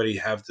heard anybody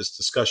have this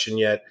discussion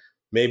yet.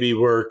 Maybe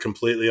we're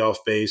completely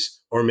off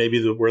base, or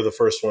maybe we're the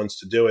first ones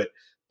to do it.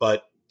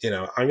 But,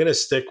 I'm going to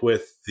stick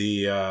with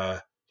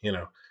the,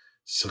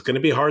 it's going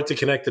to be hard to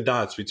connect the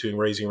dots between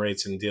raising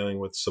rates and dealing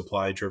with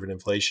supply-driven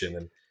inflation.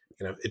 And,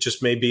 it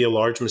just may be a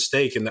large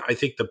mistake. And I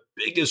think the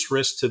biggest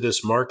risk to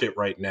this market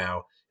right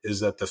now is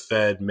that the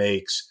Fed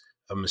makes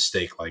a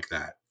mistake like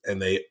that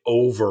and they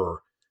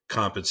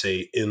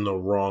overcompensate in the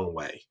wrong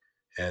way.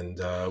 And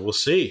we'll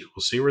see.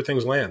 We'll see where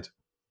things land.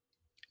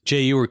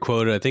 Jay, you were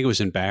quoted, I think it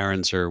was in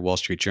Barron's or Wall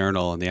Street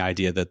Journal, and the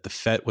idea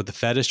that what the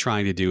Fed is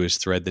trying to do is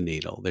thread the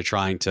needle. They're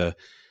trying to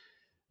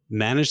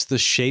manage the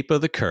shape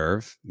of the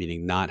curve,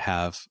 meaning not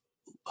have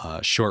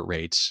short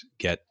rates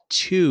get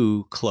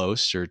too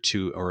close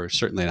or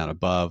certainly not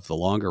above the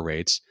longer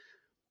rates.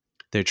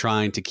 They're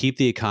trying to keep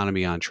the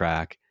economy on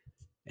track,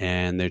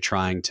 and they're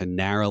trying to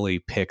narrowly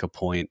pick a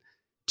point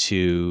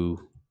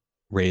to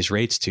raise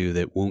rates to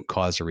that won't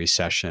cause a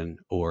recession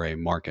or a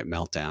market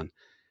meltdown.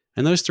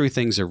 And those three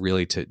things are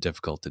really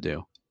difficult to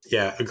do.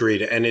 Yeah,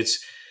 agreed. And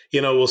it's,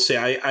 we'll see.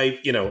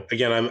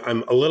 Again,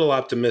 I'm a little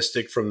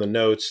optimistic from the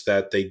notes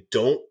that they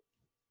don't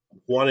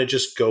want to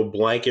just go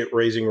blanket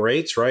raising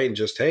rates, right? And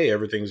just, hey,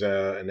 everything's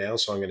a nail,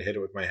 so I'm going to hit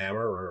it with my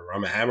hammer, or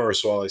I'm a hammer,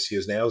 so all I see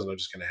is nails, and I'm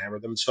just going to hammer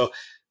them. So,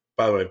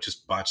 by the way, I've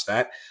just botched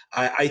that.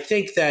 I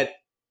think that,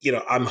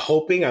 I'm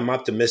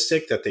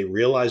optimistic that they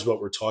realize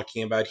what we're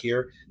talking about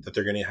here, that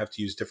they're going to have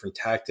to use different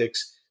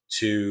tactics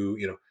to,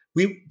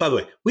 by the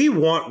way, we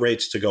want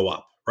rates to go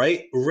up,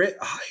 right?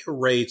 Higher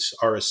rates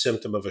are a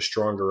symptom of a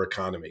stronger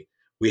economy.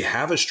 We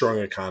have a strong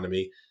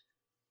economy.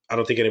 I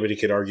don't think anybody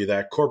could argue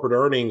that. Corporate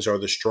earnings are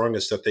the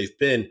strongest that they've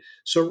been.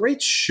 So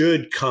rates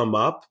should come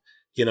up,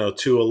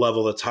 to a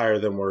level that's higher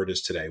than where it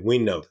is today. We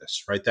know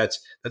this, right?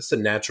 That's the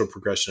natural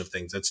progression of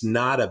things. That's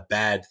not a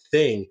bad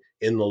thing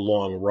in the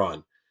long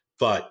run.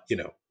 But,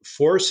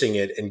 forcing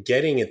it and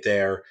getting it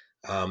there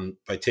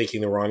by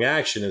taking the wrong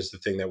action is the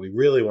thing that we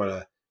really want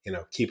to,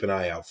 keep an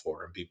eye out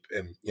for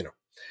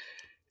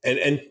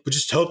and we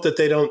just hope that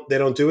they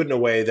don't do it in a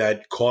way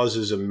that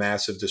causes a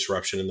massive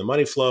disruption in the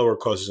money flow or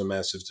causes a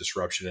massive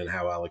disruption in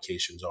how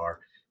allocations are.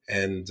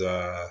 And,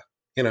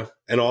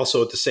 and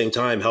also at the same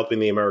time, helping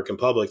the American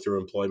public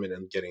through employment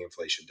and getting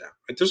inflation down.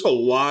 Right? There's a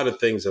lot of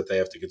things that they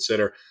have to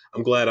consider.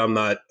 I'm glad I'm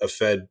not a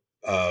Fed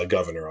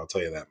governor. I'll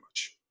tell you that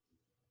much.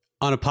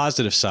 On a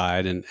positive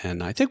side,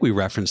 and I think we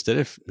referenced it.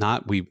 If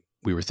not, we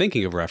were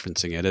thinking of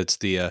referencing it. It's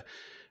the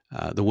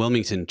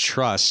Wilmington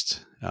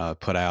Trust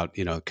put out,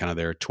 kind of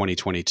their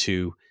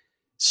 2022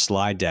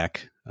 slide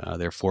deck,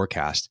 their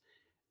forecast.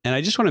 And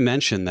I just want to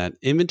mention that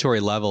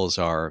inventory levels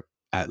are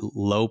at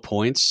low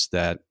points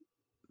that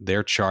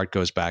their chart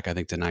goes back, I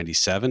think, to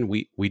 97.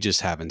 We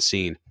just haven't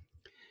seen.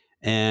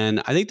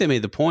 And I think they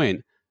made the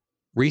point,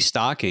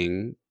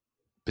 restocking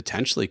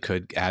potentially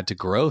could add to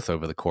growth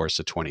over the course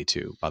of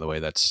 22. By the way,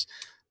 that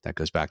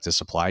goes back to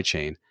supply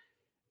chain.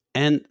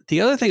 And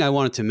the other thing I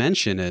wanted to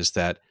mention is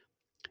that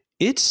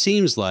it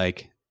seems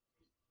like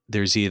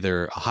there's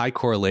either a high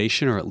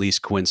correlation or at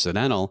least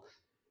coincidental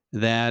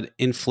that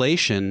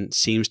inflation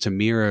seems to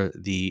mirror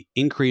the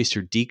increase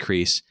or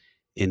decrease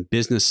in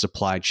business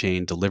supply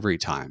chain delivery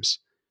times.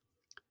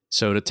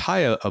 So to tie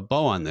a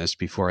bow on this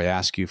before I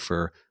ask you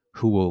for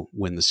who will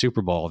win the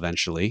Super Bowl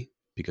eventually,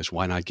 because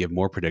why not give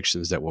more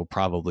predictions that will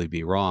probably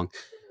be wrong?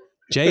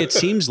 Jay, it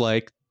seems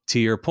like, to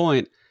your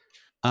point,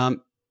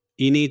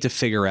 you need to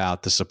figure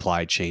out the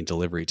supply chain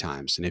delivery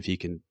times. And if you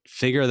can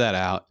figure that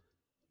out,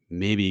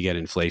 maybe you get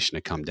inflation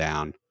to come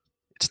down.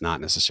 It's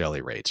not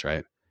necessarily rates,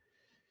 right?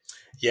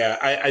 Yeah,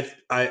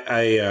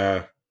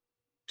 I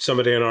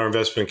somebody in our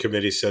investment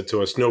committee said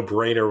to us, no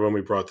brainer when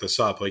we brought this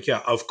up. Like,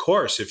 yeah, of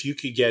course, if you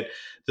could get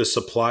the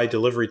supply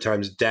delivery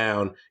times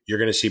down, you're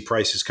going to see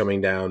prices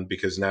coming down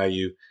because now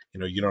you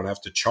don't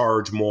have to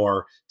charge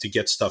more to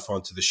get stuff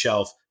onto the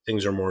shelf.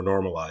 Things are more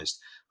normalized.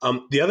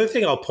 The other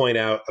thing I'll point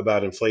out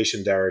about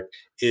inflation, Derek,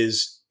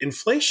 is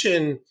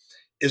inflation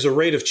is a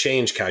rate of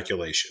change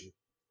calculation,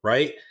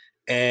 right?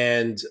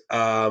 And,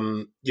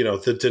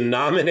 the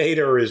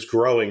denominator is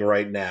growing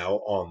right now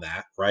on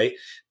that, right?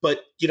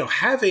 But,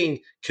 having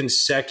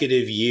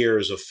consecutive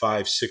years of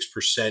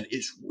 5-6%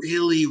 is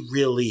really,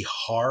 really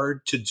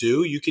hard to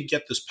do. You could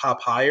get this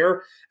pop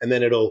higher and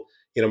then it'll,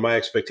 my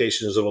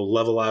expectation is it'll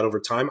level out over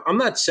time. I'm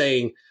not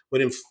saying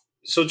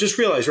so just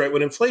realize, right,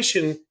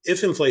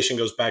 if inflation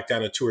goes back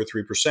down to 2 or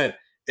 3%,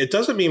 it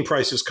doesn't mean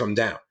prices come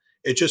down.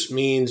 It just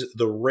means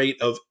the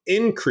rate of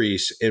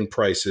increase in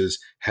prices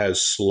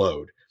has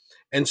slowed.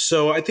 And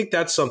so I think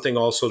that's something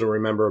also to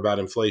remember about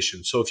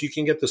inflation. So if you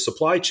can get the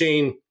supply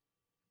chain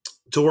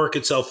to work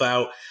itself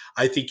out,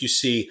 I think you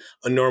see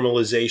a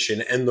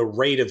normalization and the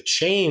rate of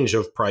change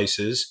of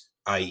prices,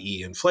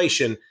 i.e.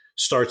 inflation,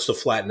 starts to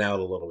flatten out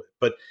a little bit.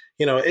 But,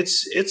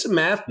 it's a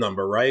math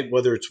number, right?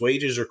 Whether it's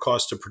wages or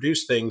cost to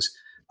produce things,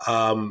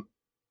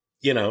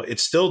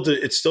 it's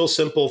still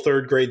simple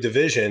third grade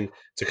division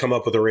to come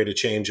up with a rate of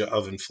change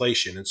of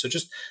inflation. And so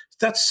just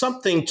that's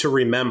something to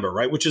remember,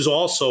 right? Which is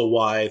also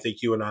why I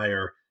think you and I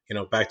are,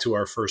 back to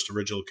our first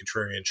original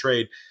contrarian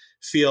trade,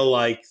 feel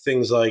like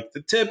things like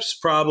the tips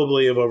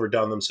probably have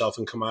overdone themselves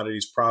and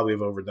commodities probably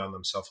have overdone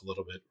themselves a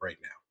little bit right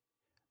now.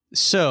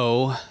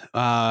 So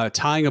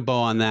tying a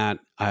bow on that,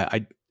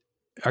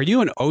 are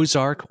you an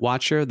Ozark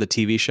watcher, the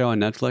TV show on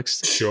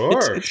Netflix?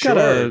 Sure.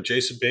 Got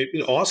Jason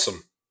Bateman.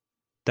 Awesome.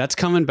 That's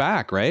coming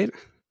back, right?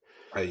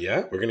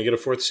 Yeah, we're going to get a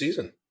 4th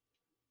season.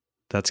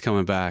 That's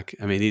coming back.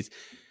 I mean,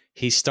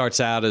 he starts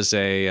out as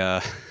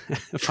a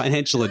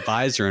financial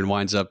advisor and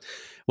winds up.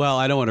 Well,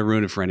 I don't want to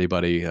ruin it for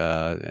anybody,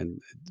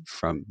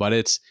 but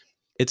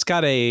it's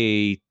got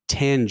a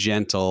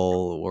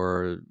tangential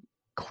or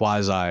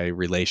quasi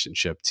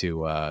relationship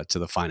to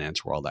the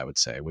finance world, I would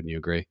say. Wouldn't you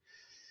agree?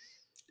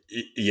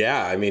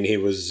 Yeah, I mean, he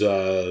was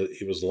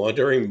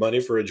laundering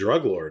money for a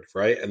drug lord,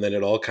 right? And then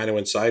it all kind of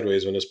went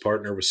sideways when his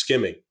partner was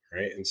skimming,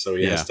 right? And so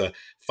he has to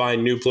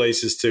find new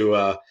places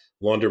to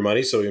launder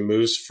money. So he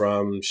moves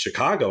from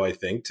Chicago, I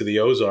think, to the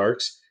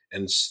Ozarks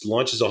and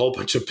launches a whole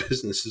bunch of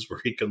businesses where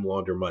he can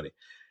launder money.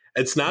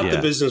 It's not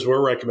the business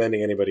we're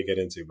recommending anybody get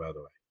into, by the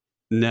way.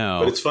 No,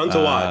 but it's fun to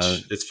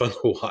watch. It's fun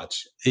to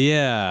watch.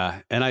 Yeah,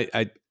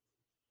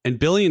 and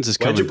Billions is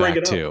coming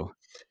back too.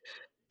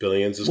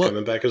 Billions is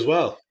coming back as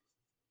well.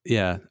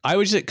 Yeah, I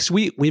would just because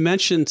we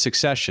mentioned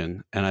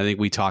Succession, and I think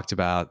we talked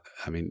about.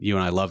 I mean, you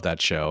and I love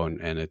that show,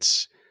 and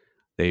it's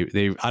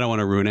they. I don't want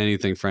to ruin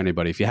anything for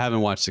anybody. If you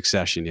haven't watched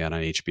Succession yet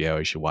on HBO,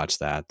 you should watch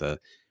that.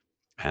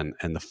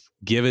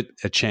 Give it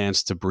a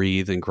chance to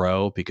breathe and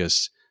grow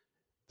because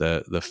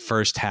the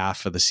first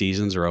half of the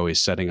seasons are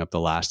always setting up the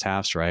last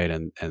halves, right?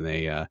 And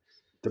they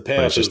the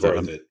payoff is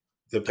worth it.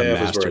 The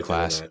payoff is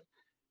worth it.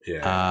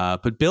 Yeah,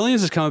 but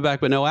Billions is coming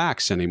back, but no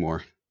Axe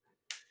anymore.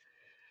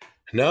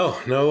 No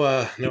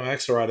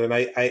Axelrod. And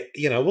I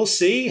we'll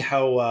see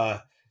how,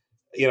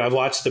 I've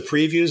watched the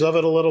previews of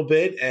it a little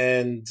bit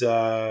and,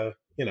 I'm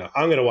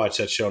going to watch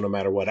that show no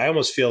matter what. I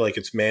almost feel like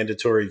it's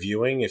mandatory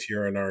viewing if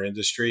you're in our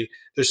industry.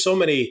 There's so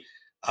many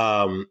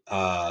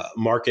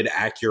market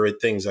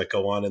accurate things that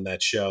go on in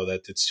that show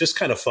that it's just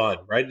kind of fun,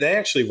 right? They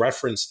actually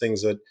reference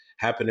things that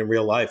happen in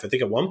real life. I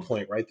think at one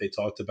point, right, they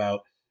talked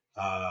about,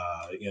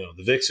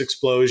 the VIX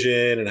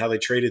explosion and how they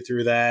traded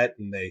through that.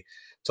 And they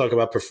talk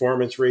about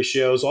performance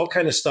ratios, all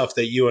kind of stuff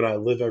that you and I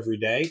live every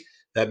day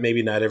that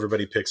maybe not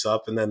everybody picks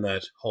up. And then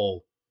that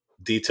whole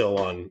detail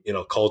on,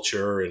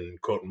 culture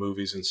and quote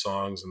movies and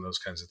songs and those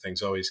kinds of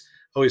things. Always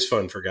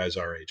fun for guys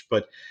our age.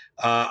 But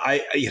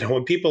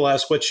when people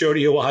ask what show do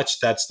you watch,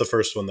 that's the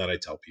first one that I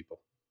tell people.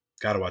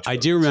 Got to watch.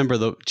 Do you remember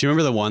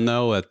the one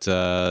though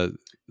that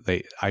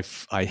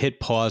I hit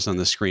pause on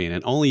the screen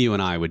and only you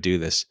and I would do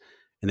this.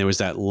 And there was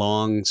that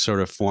long sort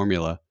of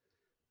formula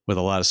with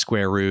a lot of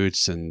square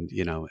roots and,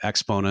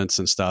 exponents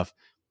and stuff.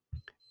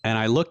 And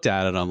I looked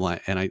at it, I'm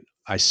like, and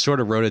I sort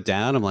of wrote it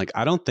down. I'm like,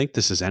 I don't think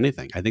this is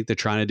anything. I think they're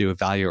trying to do a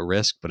value at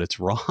risk, but it's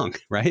wrong,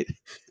 right?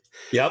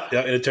 Yep.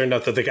 And it turned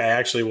out that the guy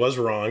actually was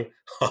wrong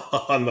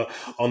on the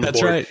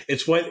That's board. Right.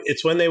 It's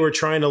when they were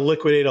trying to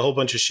liquidate a whole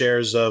bunch of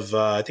shares of,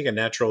 I think, a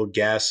natural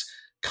gas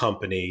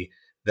company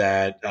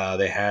that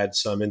they had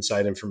some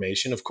inside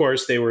information. Of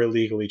course, they were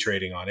illegally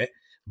trading on it.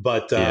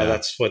 But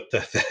that's what the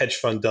hedge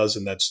fund does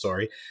in that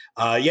story.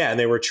 And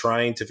they were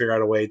trying to figure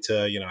out a way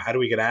to, how do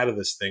we get out of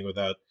this thing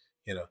without,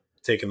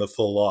 taking the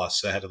full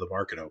loss ahead of the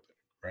market open,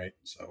 right?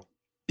 So,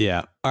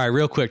 yeah. All right,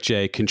 real quick,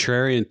 Jay,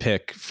 contrarian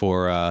pick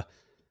for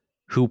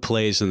who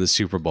plays in the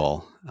Super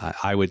Bowl.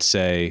 I would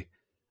say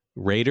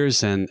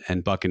Raiders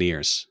and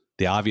Buccaneers.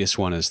 the obvious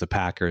one is the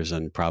Packers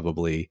and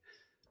probably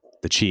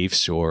the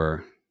Chiefs,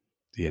 or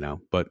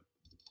but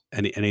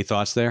any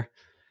thoughts there?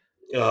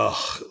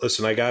 Oh,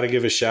 listen, I got to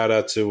give a shout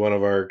out to one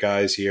of our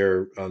guys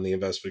here on the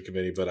investment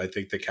committee, but I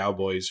think the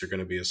Cowboys are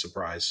going to be a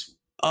surprise.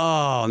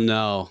 Oh,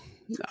 no.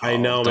 I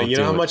know, man. You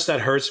know how much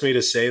that hurts me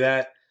to say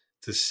that?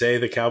 To say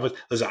the Cowboys?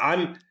 Listen,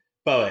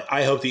 by the way,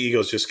 I hope the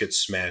Eagles just get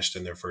smashed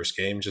in their first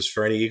game. Just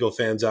for any Eagle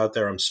fans out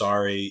there, I'm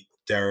sorry.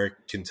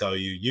 Derek can tell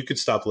you could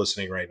stop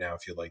listening right now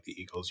if you like the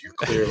Eagles.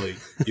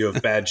 You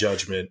have bad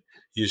judgment.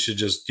 You should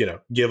just,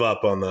 give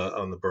up on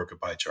the broken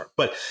pie chart.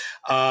 But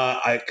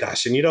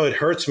it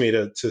hurts me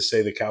to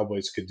say the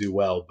Cowboys could do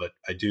well, but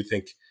I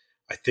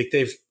think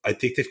they've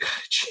got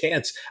a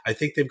chance. I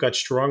think they've got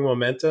strong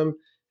momentum,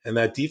 and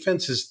that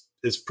defense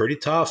is pretty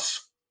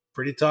tough.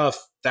 Pretty tough.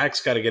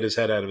 Dak's got to get his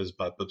head out of his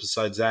butt. But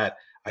besides that,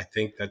 I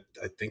think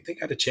they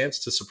got a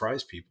chance to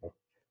surprise people.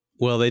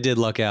 Well, they did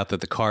luck out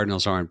that the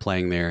Cardinals aren't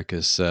playing there,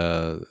 because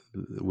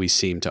we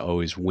seem to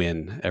always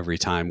win every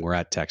time we're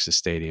at Texas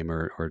Stadium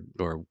or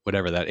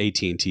whatever that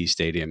AT&T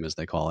Stadium as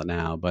they call it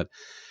now. But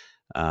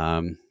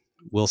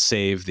we'll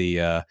save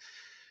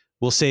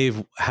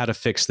how to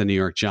fix the New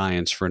York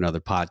Giants for another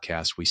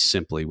podcast. We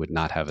simply would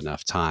not have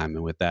enough time.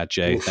 And with that,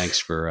 Jay, Thanks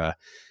for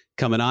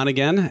coming on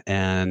again,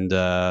 and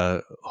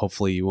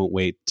hopefully you won't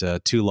wait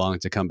too long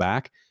to come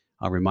back.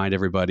 I'll remind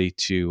everybody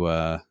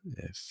to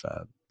if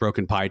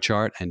Broken Pie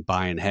Chart and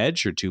Buy and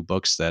Hedge are two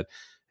books that,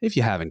 if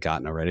you haven't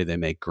gotten already, they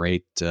make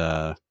great.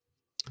 What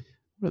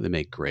do they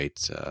make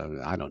great?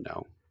 I don't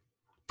know.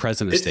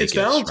 President's Day. It's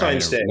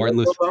Valentine's Day.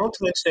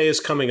 Valentine's Day is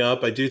coming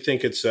up. I do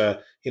think it's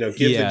give the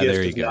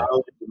gift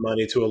of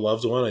money to a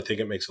loved one. I think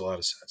it makes a lot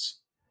of sense.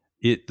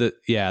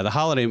 The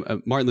holiday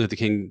Martin Luther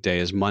King Day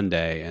is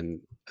Monday,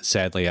 and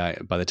sadly,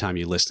 by the time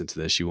you listen to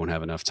this, you won't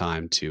have enough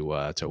time to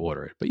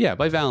order it. But yeah,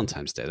 by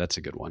Valentine's Day, that's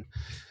a good one.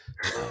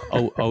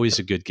 Always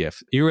a good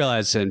gift. You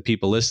realize, and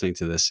people listening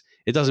to this,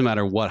 it doesn't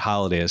matter what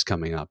holiday is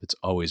coming up. It's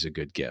always a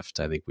good gift.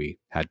 I think we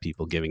had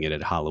people giving it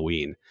at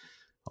Halloween,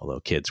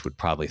 although kids would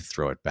probably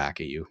throw it back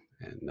at you.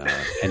 And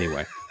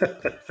anyway.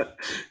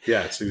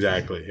 Yes,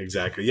 exactly.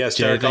 Yes,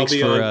 Jay, Derek,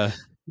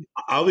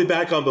 I'll be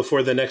back on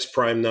before the next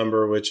prime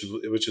number, which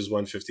is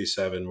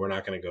 157. We're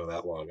not going to go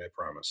that long, I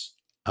promise.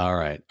 All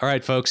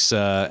right, folks,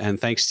 and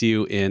thanks to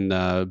you in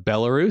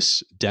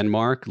Belarus,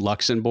 Denmark,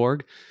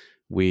 Luxembourg.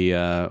 We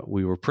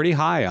were pretty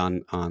high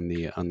on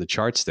the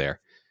charts there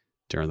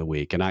during the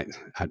week, and I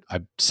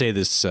say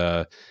this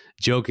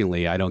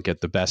jokingly. I don't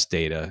get the best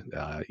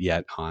data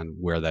yet on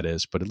where that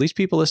is, but at least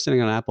people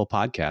listening on Apple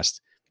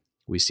Podcast,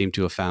 we seem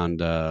to have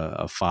found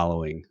a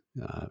following.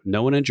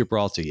 No one in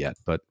Gibraltar yet,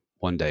 but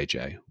one day,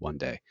 Jay, one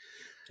day.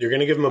 You're going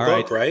to give them a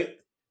book, right?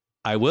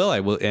 I will.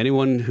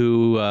 Anyone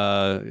who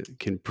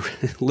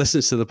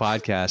listens to the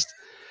podcast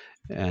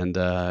and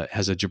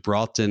has a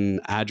Gibraltar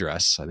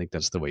address, I think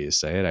that's the way you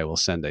say it, I will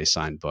send a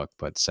signed book,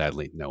 but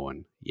sadly no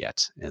one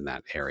yet in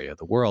that area of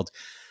the world.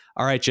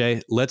 All right,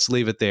 Jay, let's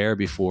leave it there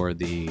before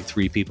the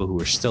three people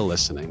who are still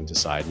listening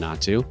decide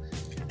not to.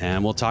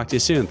 And we'll talk to you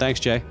soon. Thanks,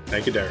 Jay.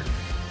 Thank you, Derek.